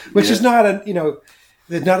the bottom, which is not that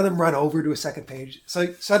none of them run over to a second page.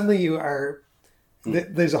 So suddenly you are,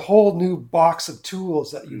 there's a whole new box of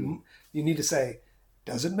tools that you need to say,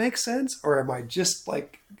 does it make sense? Or am I just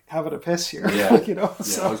like having a piss here? Yeah.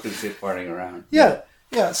 So, I was going to say farting around. Yeah.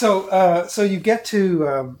 So you get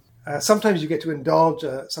to, sometimes you get to indulge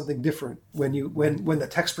something different when the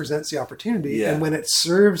text presents the opportunity and when it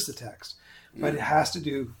serves the text, but it has to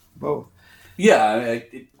do both. Yeah,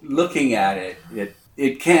 looking at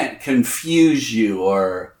it can't confuse you,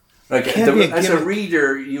 or like as a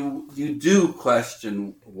reader, you do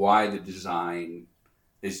question why the design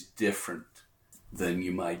is different than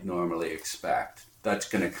you might normally expect. That's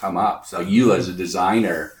going to come up. So you, as a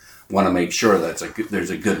designer, want to make sure there's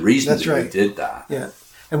a good reason that you did that. Yeah.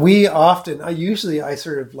 And we often, I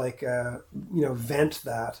sort of like, vent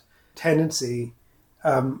that tendency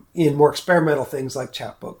in more experimental things like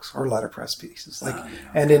chapbooks or letterpress pieces.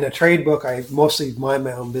 And in a trade book, I mostly mind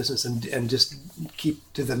my own business and just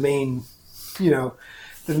keep to the main, the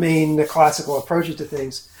main classical approaches to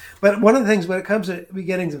things. But one of the things when it comes to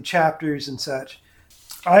beginnings of chapters and such,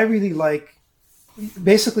 I really like,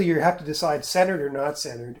 basically you have to decide centered or not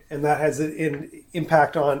centered, and that has an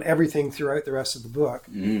impact on everything throughout the rest of the book.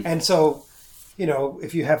 And so,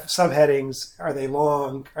 if you have subheadings, are they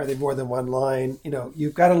long? Are they more than one line?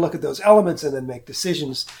 You've got to look at those elements and then make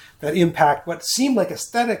decisions that impact what seem like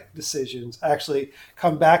aesthetic decisions actually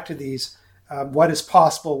come back to these, what is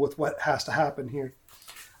possible with what has to happen here.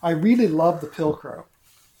 I really love the pilcrow.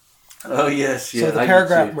 Oh, yes. Yeah. So the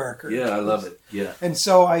paragraph marker. Yeah, I love it. Yeah. And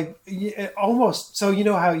so so you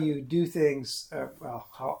know how you do things,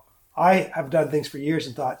 how I have done things for years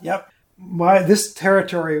and thought, this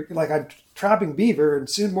territory, like I'm trapping beaver and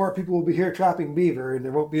soon more people will be here trapping beaver and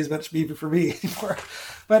there won't be as much beaver for me anymore.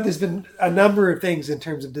 But there's been a number of things in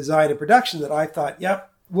terms of design and production that I thought,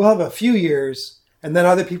 we'll have a few years and then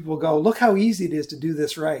other people will go, look how easy it is to do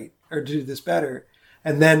this right or to do this better.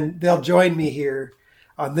 And then they'll join me here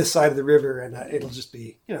on this side of the river, and it'll just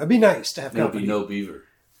be, it'd be nice to have company. There'll be no beaver.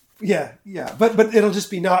 Yeah, but it'll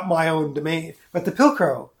just be not my own domain. But the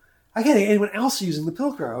pilcrow, I can't think of anyone else using the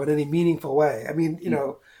pilcrow in any meaningful way. I mean,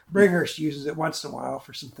 Bringhurst uses it once in a while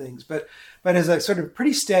for some things, but as a sort of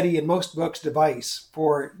pretty steady in most books device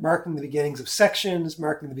for marking the beginnings of sections,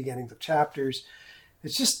 marking the beginnings of chapters,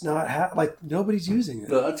 it's just not like nobody's using it.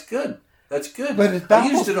 Well, that's good. But I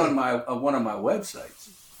used it on one of my websites.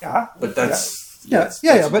 Yeah, but that's.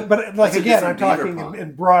 But like again, I'm talking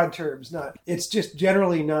in broad terms. It's just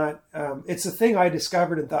generally not. It's a thing I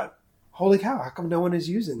discovered and thought, "Holy cow! How come no one is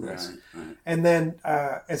using this?" Right. And then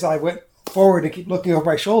as I went forward and keep looking over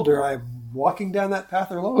my shoulder, I'm walking down that path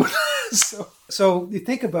alone. so you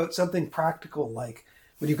think about something practical like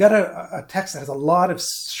when you've got a text that has a lot of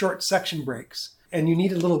short section breaks and you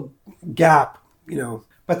need a little gap,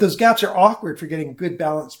 But those gaps are awkward for getting good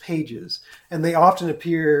balanced pages. And they often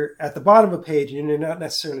appear at the bottom of a page and you're not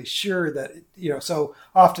necessarily sure that, so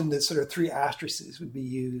often the sort of 3 asterisks would be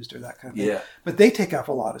used or that kind of thing. Yeah. But they take up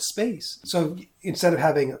a lot of space. So instead of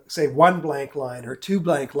having, say, 1 blank line or 2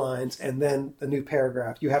 blank lines and then a new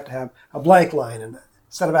paragraph, you have to have a blank line and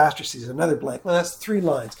instead of asterisks, another blank line. That's 3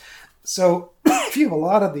 lines. So if you have a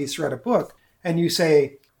lot of these throughout a book and you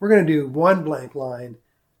say, we're going to do 1 blank line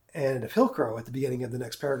and a pilcrow at the beginning of the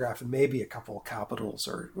next paragraph and maybe a couple of capitals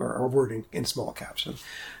or wording in small caps, and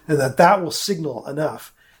that will signal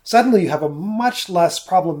enough. Suddenly you have a much less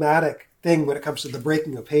problematic thing when it comes to the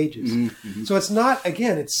breaking of pages. Mm-hmm. So it's not,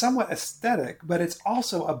 again, it's somewhat aesthetic, but it's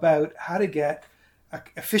also about how to get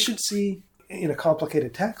efficiency in a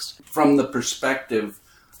complicated text. From the perspective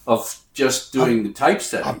of just doing the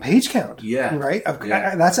typesetting. A page count. Yeah. Right?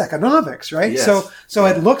 That's economics, right? Yes. So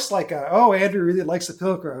it looks like, Andrew really likes the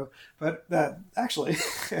Pilcrow, but actually,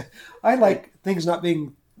 I like things not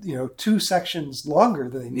being, 2 sections longer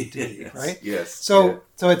than they need to be, right? Yes. So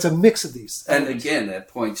it's a mix of these. And again, that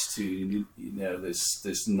points to,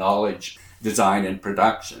 this knowledge, design, and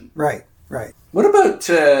production. Right. What about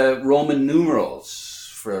Roman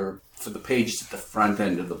numerals for the pages at the front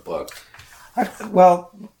end of the book?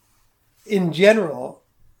 Well, in general,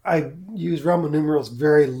 I use Roman numerals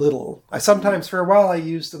very little. I sometimes, for a while, I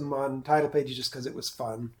used them on title pages just because it was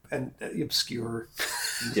fun and obscure.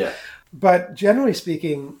 Yeah. But generally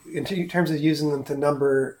speaking, in terms of using them to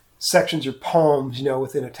number sections or poems,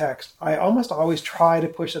 within a text, I almost always try to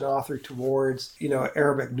push an author towards,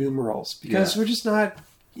 Arabic numerals because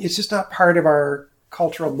it's just not part of our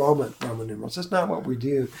cultural moment, Roman numerals. That's not what we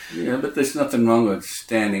do. Yeah, but there's nothing wrong with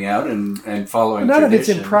standing out and following None tradition. of it's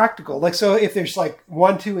impractical. So if there's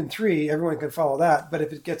 1, 2, and 3, everyone can follow that. But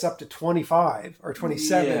if it gets up to 25 or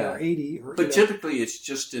 27 or 80... But typically it's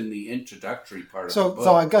just in the introductory part of the book.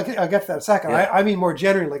 So I'll get to that in a second. Yeah. I mean more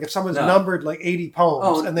generally, if someone's numbered 80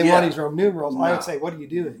 poems and they want these Roman numerals, I would say, what are you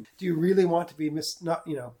doing? Do you really want to be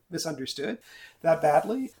misunderstood that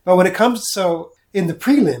badly? But when it comes in the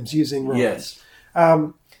prelims using Romans... Yes.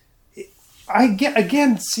 I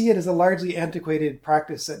again see it as a largely antiquated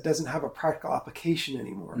practice that doesn't have a practical application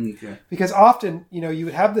anymore. Okay. Because often, you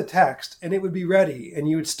would have the text and it would be ready and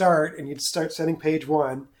you'd start setting page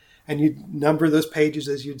 1 and you'd number those pages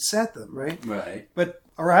as you'd set them, right? Right. But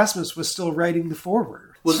Erasmus was still writing the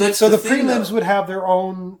foreword. Well, that's so the thing, prelims would have their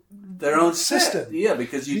own system. Yeah,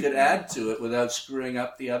 because you could add to it without screwing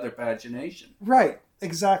up the other pagination. Right.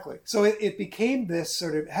 Exactly. So it became this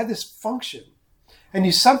had this function. And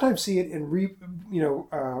you sometimes see it in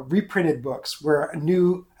reprinted books where a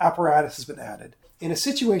new apparatus has been added. In a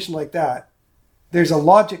situation like that, there's a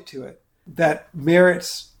logic to it that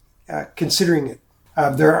merits considering it.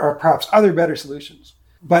 There are perhaps other better solutions.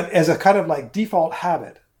 But as a kind of default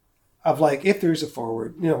habit of if there's a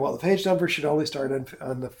forward, the page number should only start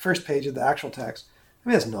on the first page of the actual text. I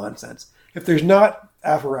mean, that's nonsense. If there's not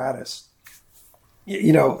apparatus,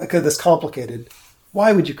 because it's complicated,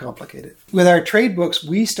 why would you complicate it? With our trade books,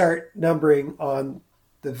 we start numbering on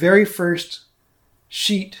the very first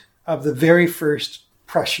sheet of the very first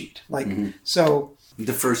press sheet. So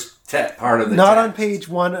the first part of the not text. On page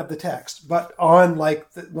 1 of the text, but on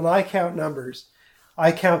when I count numbers,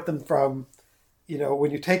 I count them from,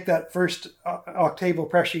 when you take that first octavo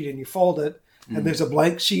press sheet and you fold it, and there's a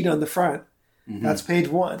blank sheet on the front, that's page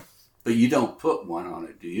 1. But you don't put 1 on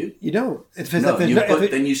it, do you? You don't.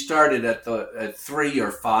 Then you started at 3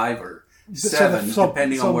 or 5 or 7,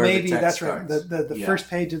 depending on where the text starts. That's right. The first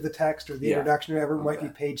page of the text or the introduction or whatever might be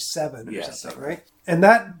page 7 or something, right? And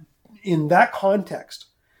that, in that context,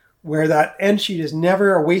 where that end sheet is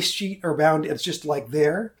never a waste sheet or bound, it's just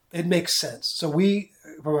there, it makes sense. So we,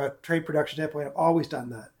 from a trade production standpoint, have always done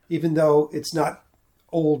that, even though it's not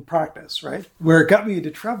old practice, right? Where it got me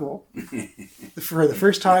into trouble for the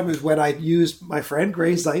first time was when I used my friend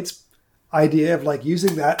Gray Zeit's idea of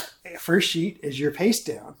using that first sheet as your paste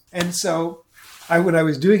down. And so when I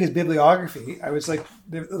was doing his bibliography, I was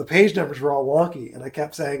the page numbers were all wonky, and I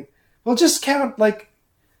kept saying, well, just count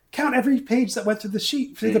every page that went through the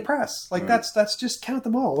sheet, through the press. That's just count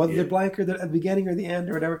them all, whether they're blank or at the beginning or the end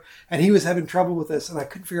or whatever. And he was having trouble with this, and I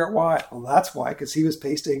couldn't figure out why. Well, that's why, because he was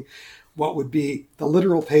pasting what would be the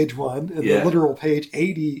literal page 1 and the literal page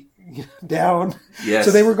 80 down. Yes.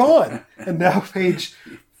 So they were gone. And now page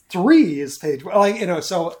 3 is page 1.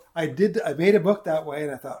 So I made a book that way,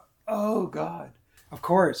 and I thought, oh God, of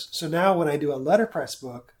course. So now when I do a letterpress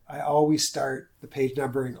book, I always start the page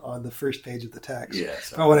numbering on the first page of the text.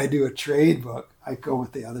 Yes. But when I do a trade book, I go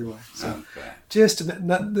with the other way. So just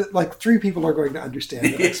 3 people are going to understand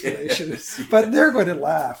the explanation, but they're going to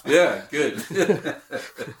laugh. Yeah, good.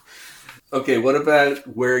 Okay, what about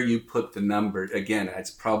where you put the number? Again,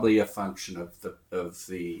 it's probably a function of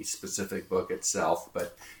the specific book itself,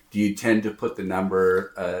 but do you tend to put the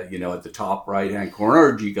number, at the top right-hand corner,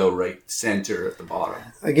 or do you go right center at the bottom?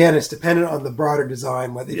 Again, it's dependent on the broader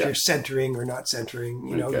design, whether if you're centering or not centering,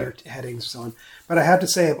 your headings and so on. But I have to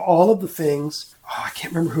say, of all of the things, I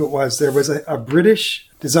can't remember who it was. There was a British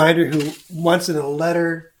designer who once in a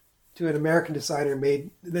letter to an American designer in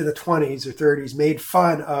the 20s or 30s made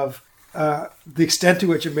fun of the extent to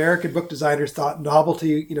which American book designers thought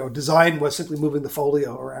novelty, design was simply moving the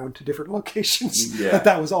folio around to different locations. Yeah.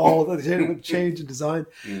 that was all that would change in design.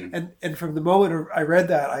 And from the moment I read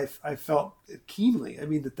that, I felt it keenly. I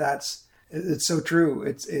mean, it's so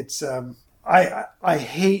true. I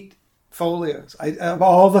hate folios. Of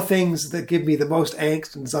all the things that give me the most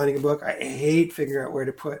angst in designing a book, I hate figuring out where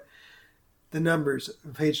to put the numbers,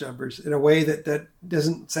 page numbers, in a way that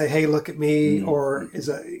doesn't say, "Hey, look at me," or is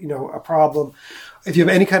a problem. If you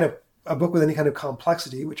have any kind of a book with any kind of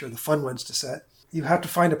complexity, which are the fun ones to set, you have to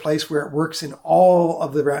find a place where it works in all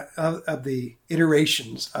of the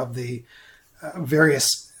iterations of the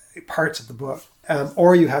various parts of the book,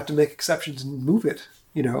 or you have to make exceptions and move it.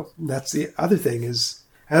 And that's the other thing is,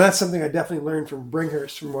 and that's something I definitely learned from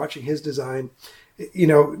Bringhurst from watching his design.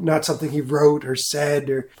 Not something he wrote or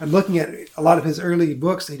said, but looking at a lot of his early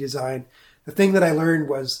books he designed, the thing that I learned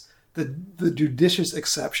was the judicious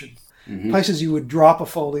exception. Mm-hmm. Places you would drop a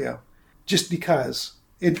folio just because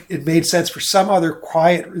it made sense for some other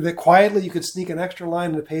quietly you could sneak an extra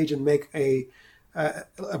line in the page and make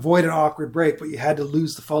avoid an awkward break, but you had to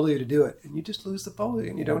lose the folio to do it. And you just lose the folio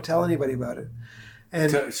and you don't tell anybody about it.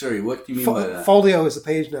 And sorry, what do you mean by that? Folio is the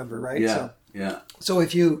page number, right? Yeah. So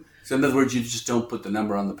in other words, you just don't put the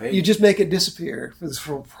number on the page. You just make it disappear.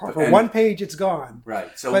 For one page, it's gone.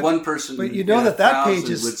 Right. So one person, but that page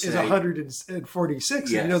is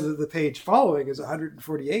 146, yes. And that the page following is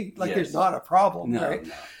 148. Like, yes. There's not a problem, right?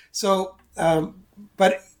 No. So,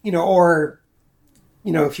 but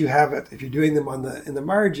if you have it, if you're doing them in the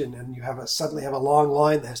margin, and you suddenly have a long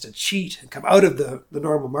line that has to cheat and come out of the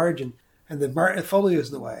normal margin, and the folio is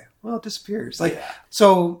in the way, well, it disappears.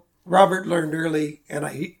 So. Robert learned early, and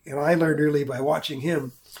I learned early by watching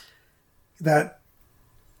him, that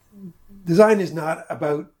design is not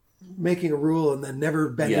about making a rule and then never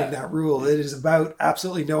bending that rule. It is about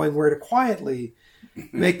absolutely knowing where to quietly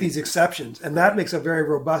make these exceptions. And that makes a very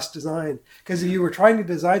robust design. Because if you were trying to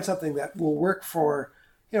design something that will work for,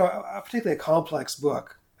 particularly a complex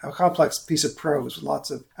book, a complex piece of prose with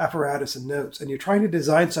lots of apparatus and notes, and you're trying to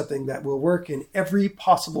design something that will work in every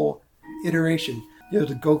possible iteration, you'll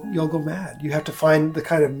go mad. You have to find the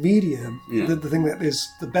kind of medium, the thing that is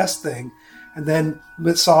the best thing, and then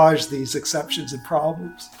massage these exceptions and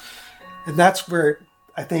problems. And that's where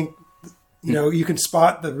I think, you can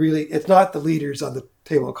spot it's not the leaders on the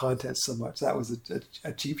table of contents so much. That was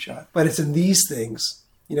a cheap shot. But it's in these things,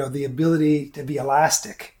 the ability to be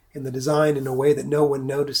elastic in the design in a way that no one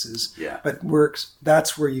notices, but works.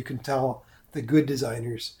 That's where you can tell the good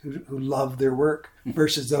designers who love their work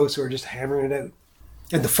versus those who are just hammering it out.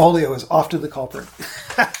 And the folio is often the culprit.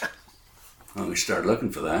 Well, we start looking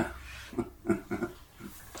for that.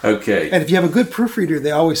 Okay. And if you have a good proofreader,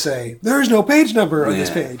 they always say, "There is no page number on this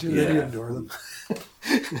page." And then you ignore them.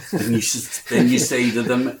 then you say to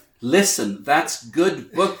them, "Listen, that's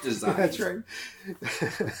good book design." That's right.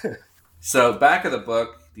 So back of the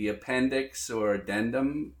book, the appendix or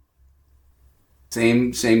addendum,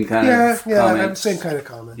 same kind of comments. Same kind of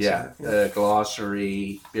comments. Yeah.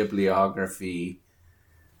 Glossary, bibliography,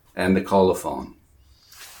 and the colophon.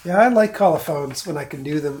 Yeah, I like colophones when I can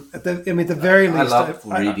do them. At the very least, I love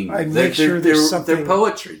reading. I make sure there's something. They're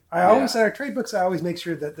poetry. I always, in our trade books, I always make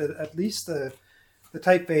sure that at least the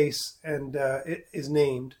typeface and it is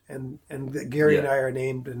named, and that Gary and I are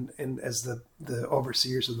named and as the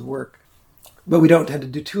overseers of the work. But we don't tend to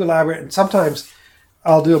do too elaborate. And sometimes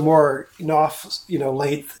I'll do a more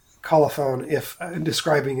length colophon if I'm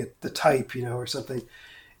describing it, the type, or something.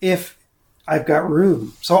 If I've got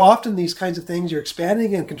room. So often these kinds of things, you're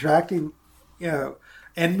expanding and contracting,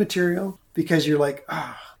 end material, because you're like,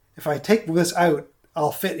 if I take this out,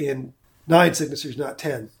 I'll fit in 9 signatures, not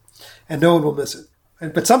 10, and no one will miss it.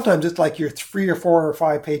 But sometimes it's like you're 3 or 4 or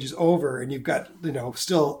 5 pages over, and you've got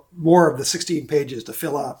still more of the 16 pages to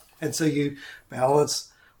fill up, and so you balance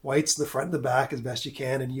whites in the front and the back as best you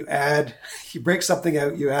can, and you break something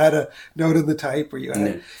out, you add a note in the type, or you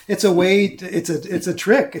add, it's a way, it's a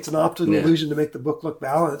trick, it's an optical illusion to make the book look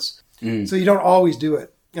balanced. So you don't always do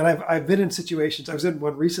it. And I've been in situations, I was in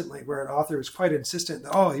one recently where an author was quite insistent,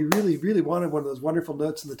 he really, really wanted one of those wonderful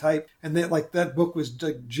notes in the type, and then that book was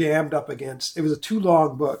jammed up against, it was a too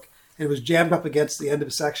long book, and it was jammed up against the end of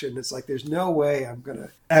a section. It's like, there's no way I'm going to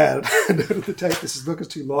add a note of the type. This book is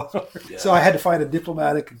too long. Yeah. So I had to find a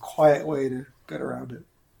diplomatic and quiet way to get around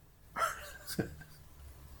it.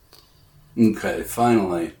 Okay,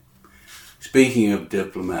 finally, speaking of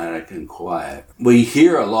diplomatic and quiet, we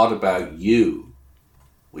hear a lot about you.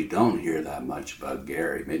 We don't hear that much about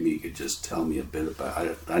Gary. Maybe you could just tell me a bit about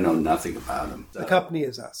it. I know nothing about him. The company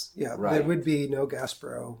is us. Yeah, right. There would be no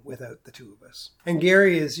Gaspereau without the two of us. And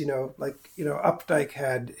Gary is, Updike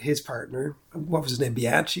had his partner. What was his name?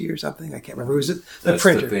 Bianchi or something? I can't remember. Was it the That's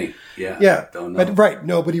printer? The thing. Yeah. Yeah. Don't know. But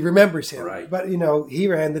nobody remembers him. Right. But he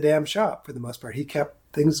ran the damn shop for the most part. He kept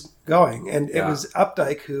things going, and it was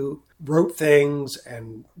Updike who wrote things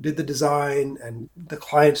and did the design, and the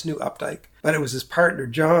clients knew Updike. But it was his partner,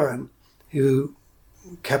 John, who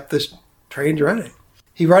kept this trains running.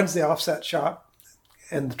 He runs the offset shop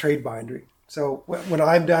and the trade bindery. So when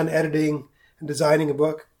I'm done editing and designing a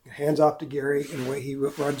book, hands off to Gary in the way he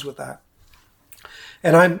runs with that.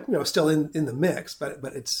 And I'm still in the mix, but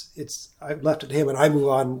it's I've left it to him, and I move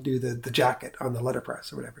on and do the jacket on the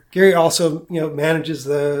letterpress or whatever. Gary also manages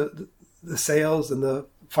the sales and the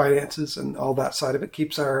finances and all that side of it.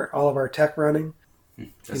 Keeps all of our tech running.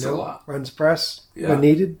 That's a lot. Runs press when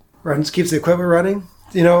needed. Keeps the equipment running.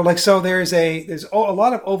 So there's a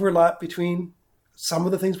lot of overlap between some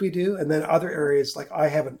of the things we do, and then other areas like I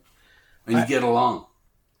haven't. And you get along.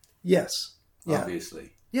 Yes. Yeah.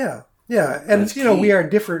 Obviously. Yeah. Yeah. And, we are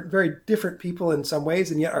very different people in some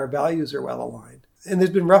ways, and yet our values are well aligned. And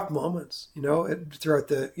there's been rough moments, throughout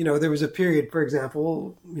there was a period, for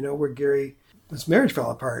example, where his marriage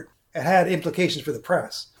fell apart. It had implications for the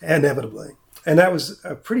press, inevitably. And that was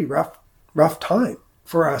a pretty rough time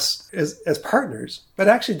for us as partners. But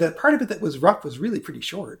actually, the part of it that was rough was really pretty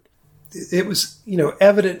short. It was,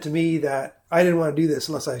 evident to me that I didn't want to do this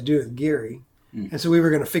unless I was doing it with Gary. And so we were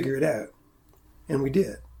going to figure it out. And we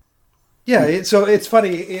did. Yeah, so it's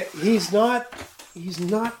funny. He's not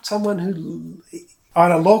someone who,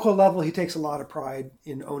 on a local level, he takes a lot of pride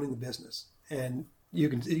in owning the business, and you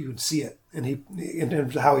can see it. And in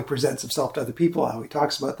terms of how he presents himself to other people, how he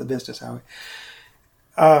talks about the business, how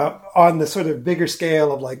on the sort of bigger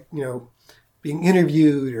scale of being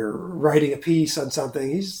interviewed or writing a piece on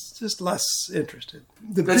something, he's just less interested.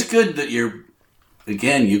 That's good that you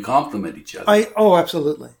compliment each other.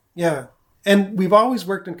 Absolutely, yeah. And we've always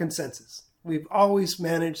worked in consensus. We've always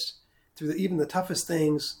managed through even the toughest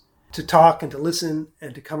things to talk and to listen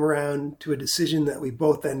and to come around to a decision that we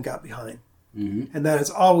both then got behind. Mm-hmm. And that has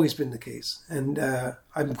always been the case. And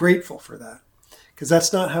I'm grateful for that, because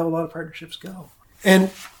that's not how a lot of partnerships go. And,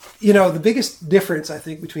 the biggest difference, I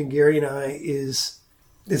think, between Gary and I is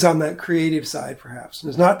on that creative side, perhaps. And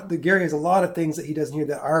it's not that Gary has a lot of things that he does here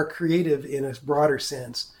that are creative in a broader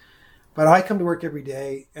sense. But I come to work every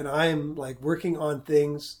day, and I'm working on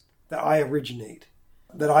things that I originate,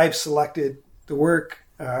 that I've selected the work,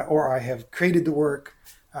 or I have created the work,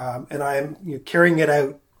 and I'm carrying it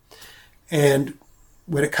out. And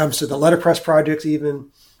when it comes to the letterpress projects,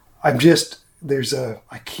 even, I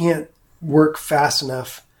can't work fast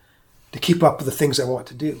enough to keep up with the things I want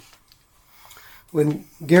to do. When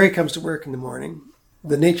Gary comes to work in the morning,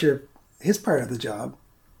 the nature of his part of the job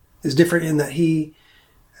is different in that he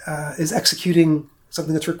is executing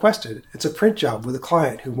something that's requested. It's a print job with a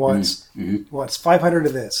client who wants 500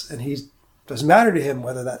 of this, and doesn't matter to him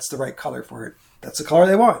whether that's the right color for it. That's the color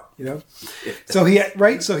they want, So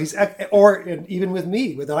and even with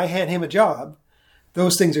me, when I hand him a job,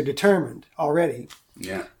 those things are determined already.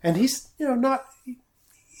 Yeah. And he's,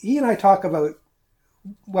 he and I talk about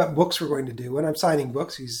what books we're going to do. When I'm signing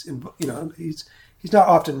books, he's not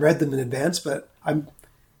often read them in advance, but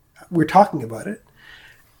we're talking about it.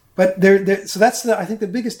 But so that's I think the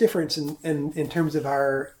biggest difference in terms of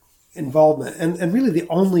our involvement, and really the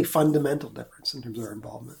only fundamental difference in terms of our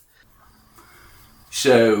involvement.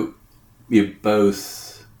 So you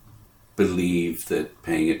both believe that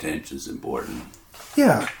paying attention is important.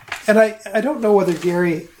 Yeah. And I don't know whether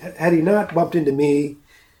Gary, had he not bumped into me,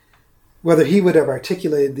 whether he would have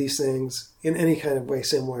articulated these things in any kind of way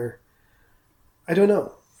similar. I don't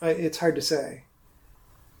know. It's hard to say.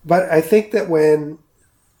 But I think that when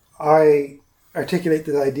I articulate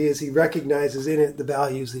the ideas, he recognizes in it the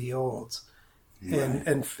values that he holds, right,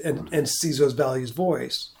 and sees those values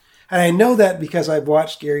voiced. And I know that because I've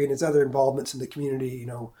watched Gary and his other involvements in the community.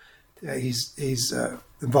 He's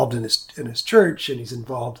involved in his church, and he's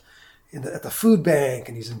involved at the food bank,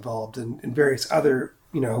 and he's involved in various other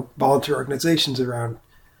volunteer organizations around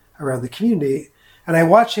the community. And I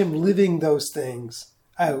watch him living those things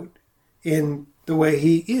out in the way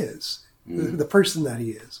he is, the person that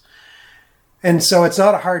he is. And so it's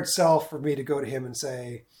not a hard sell for me to go to him and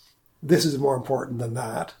say, this is more important than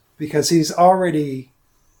that, because he's already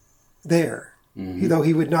there. Mm-hmm. Though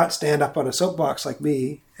he would not stand up on a soapbox like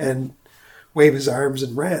me and wave his arms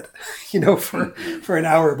and rant, for an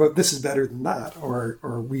hour about this is better than that, or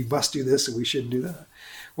we must do this and we shouldn't do that.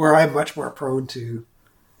 Where I'm much more prone to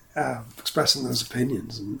expressing those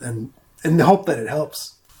opinions and hope that it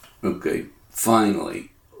helps. Okay,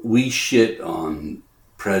 finally, we shit on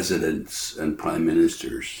presidents and prime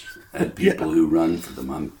ministers and people who run for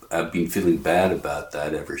them. I've been feeling bad about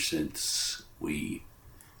that ever since we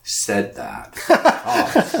said that.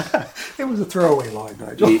 Because It was a throwaway line,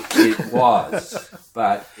 Nigel. it was,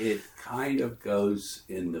 but it kind of goes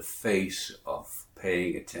in the face of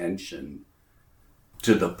paying attention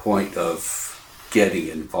to the point of getting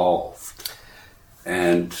involved.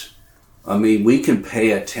 And I mean, we can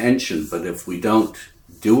pay attention, but if we don't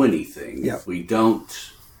do anything, Yeah. if we don't,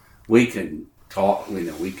 we can talk,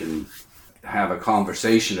 we can have a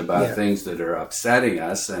conversation about things that are upsetting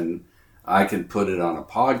us, and I can put it on a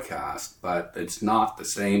podcast, but it's not the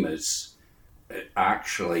same as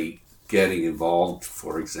actually getting involved,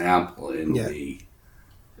 for example, in the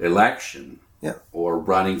election or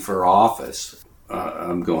running for office.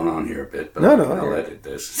 I'm going on here a bit, but I'll edit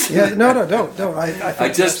this. Don't.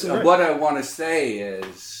 What I want to say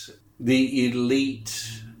is the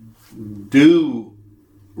elite do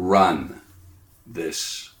run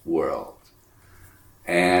this world.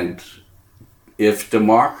 And if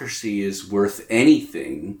democracy is worth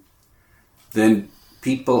anything, then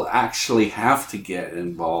people actually have to get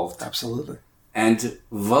involved. Absolutely. And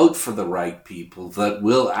vote for the right people that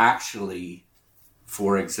will actually,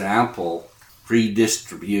 for example,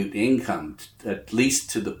 redistribute income, at least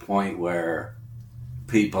to the point where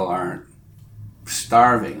people aren't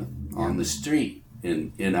starving on the street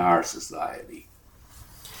in our society.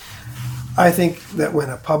 I think that when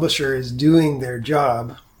a publisher is doing their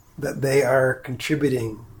job, that they are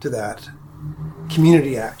contributing to that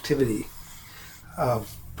community activity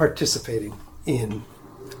of participating in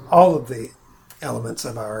all of the elements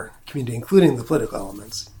of our community, including the political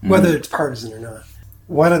elements, whether it's partisan or not.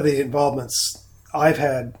 One of the involvements I've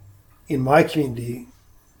had in my community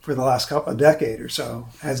for the last decade or so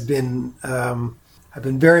has been, I've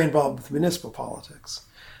been very involved with municipal politics,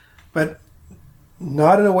 but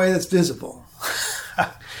not in a way that's visible.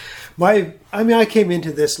 I came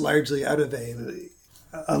into this largely out of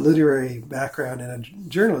a literary background and a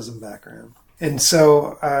journalism background. And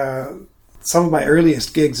so some of my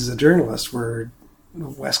earliest gigs as a journalist were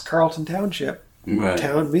West Carleton Township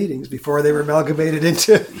town meetings before they were amalgamated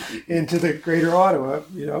into the Greater Ottawa,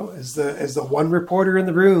 as the one reporter in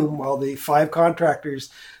the room while the 5 contractors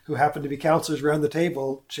who happened to be councillors around the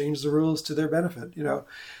table changed the rules to their benefit,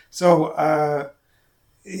 So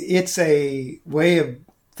it's a way of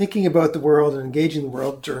thinking about the world and engaging the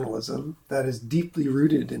world, journalism, that is deeply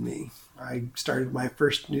rooted in me. I started my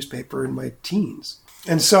first newspaper in my teens.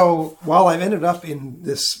 And so while I've ended up in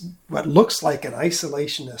this, what looks like an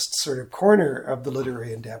isolationist sort of corner of the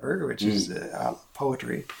literary endeavor, which is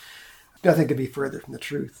poetry, nothing could be further from the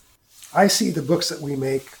truth. I see the books that we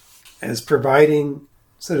make as providing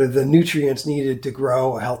sort of the nutrients needed to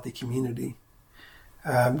grow a healthy community,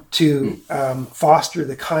 to foster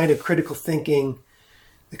the kind of critical thinking,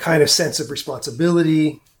 the kind of sense of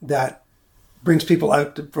responsibility that brings people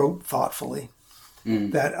out to vote thoughtfully,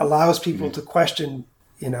 that allows people to question,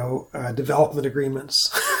 development agreements,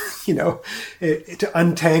 to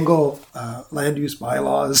untangle land use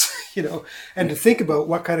bylaws, and to think about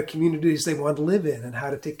what kind of communities they want to live in and how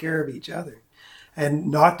to take care of each other, and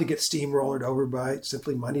not to get steamrolled over by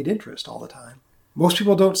simply moneyed interest all the time. Most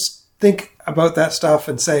people don't think about that stuff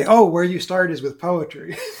and say, oh, where you start is with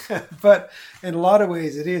poetry. But in a lot of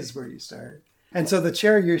ways, it is where you start. And so the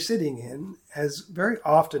chair you're sitting in has very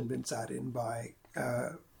often been sat in by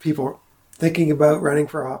people thinking about running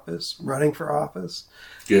for office.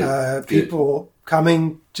 People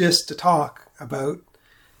coming just to talk about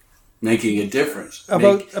making a difference,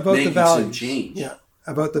 about the values. Some change. Yeah,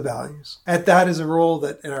 about the values. And that is a role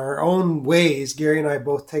that in our own ways, Gary and I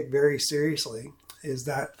both take very seriously, is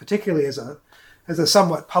that particularly as a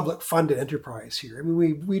somewhat public funded enterprise here. I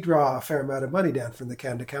mean, we draw a fair amount of money down from the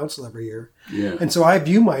Canada Council every year. Yeah. And so I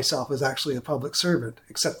view myself as actually a public servant,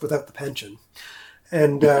 except without the pension.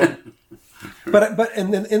 And but what I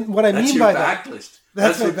mean by backlist.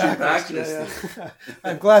 That's my backlist. Yeah.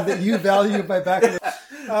 I'm glad that you value my backlist.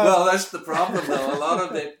 Well, that's the problem, though. A lot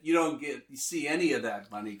of it, you see any of that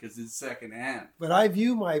money because it's secondhand. But I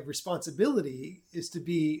view my responsibility is to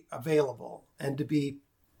be available and to be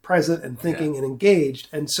present and thinking and engaged.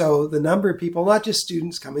 And so the number of people, not just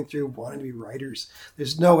students coming through wanting to be writers,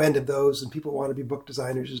 there's no end of those, and people want to be book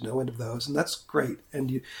designers, there's no end of those, and that's great. And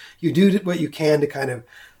you do what you can to kind of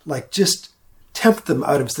just tempt them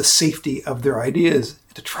out of the safety of their ideas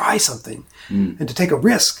to try something and to take a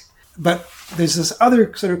risk. But there's this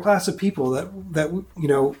other sort of class of people that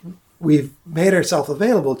we've made ourselves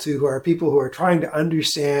available to, who are people who are trying to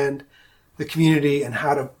understand the community and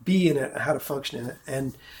how to be in it and how to function in it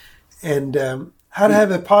and how to have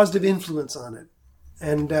a positive influence on it.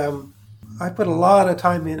 And I put a lot of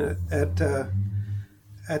time in it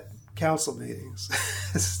at council meetings,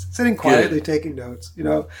 sitting quietly, taking notes,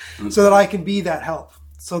 so that I can be that help,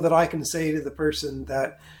 so that I can say to the person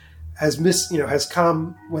that has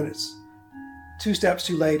come when it's 2 steps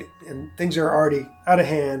too late and things are already out of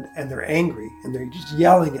hand and they're angry and they're just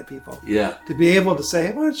yelling at people. Yeah. To be able to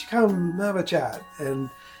say, why don't you come have a chat, and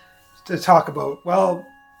to talk about, well,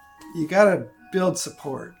 you got to build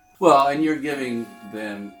support. Well, and you're giving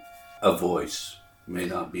them a voice. It may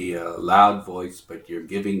not be a loud voice, but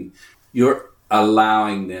you're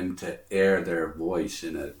allowing them to air their voice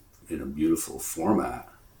in a beautiful format.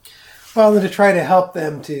 Well, and to try to help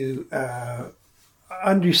them to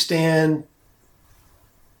understand.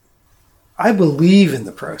 I believe in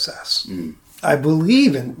the process. I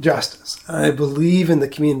believe in justice. I believe in the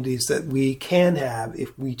communities that we can have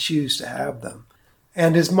if we choose to have them.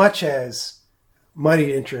 And as much as moneyed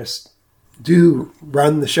interests do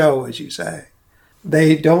run the show, as you say,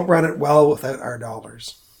 they don't run it well without our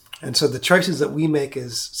dollars. And so the choices that we make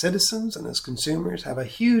as citizens and as consumers have a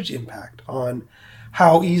huge impact on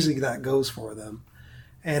how easily that goes for them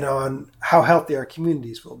and on how healthy our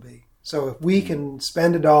communities will be. So if we can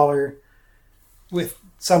spend $1 with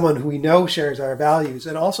someone who we know shares our values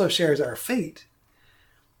and also shares our fate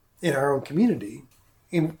in our own community,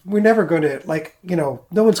 and we're never going to, no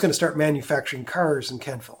one's going to start manufacturing cars in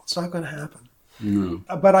Kentville. It's not going to happen. No.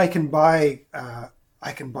 But I can buy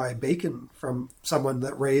bacon from someone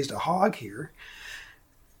that raised a hog here,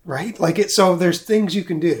 right? So there's things you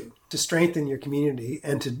can do to strengthen your community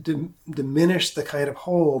and to diminish the kind of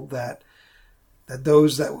hold that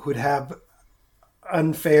those that would have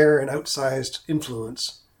unfair and outsized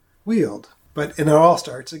influence wield. But it all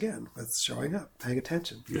starts again with showing up, paying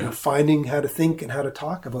attention, finding how to think and how to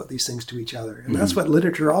talk about these things to each other. And that's what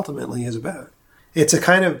literature ultimately is about. It's a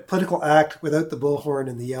kind of political act without the bullhorn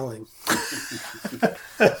and the yelling.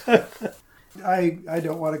 I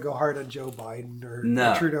don't want to go hard on Joe Biden or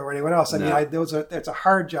Trudeau or anyone else. I mean, it's a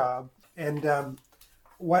hard job. And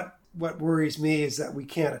what worries me is that we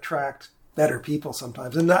can't attract better people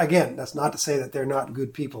sometimes. And again, that's not to say that they're not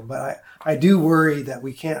good people, but I do worry that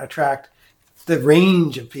we can't attract the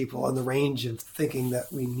range of people and the range of thinking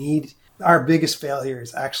that we need. Our biggest failure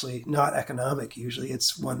is actually not economic. Usually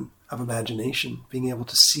it's one of imagination, being able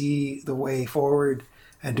to see the way forward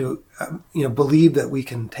and to believe that we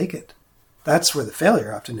can take it. That's where the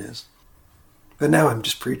failure often is. But now I'm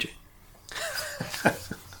just preaching.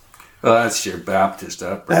 Well, that's your Baptist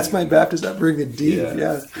upbringing. That's my Baptist upbringing, deep.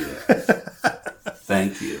 Yeah.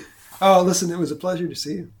 Thank you. Oh, listen, it was a pleasure to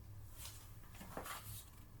see you.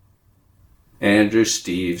 Andrew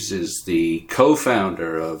Steeves is the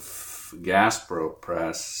co-founder of Gaspereau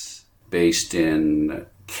Press, based in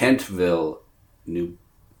Kentville,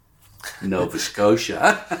 Nova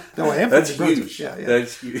Scotia. No, I am That's from huge. Yeah.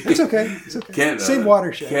 That's huge. It's okay. Same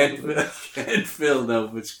watershed. Kentville,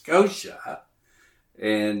 Nova Scotia.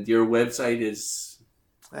 And your website is?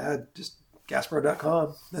 Just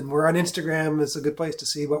Gaspereau.com. And we're on Instagram. It's a good place to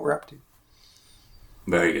see what we're up to.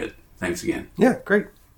 Very good. Thanks again. Yeah, great.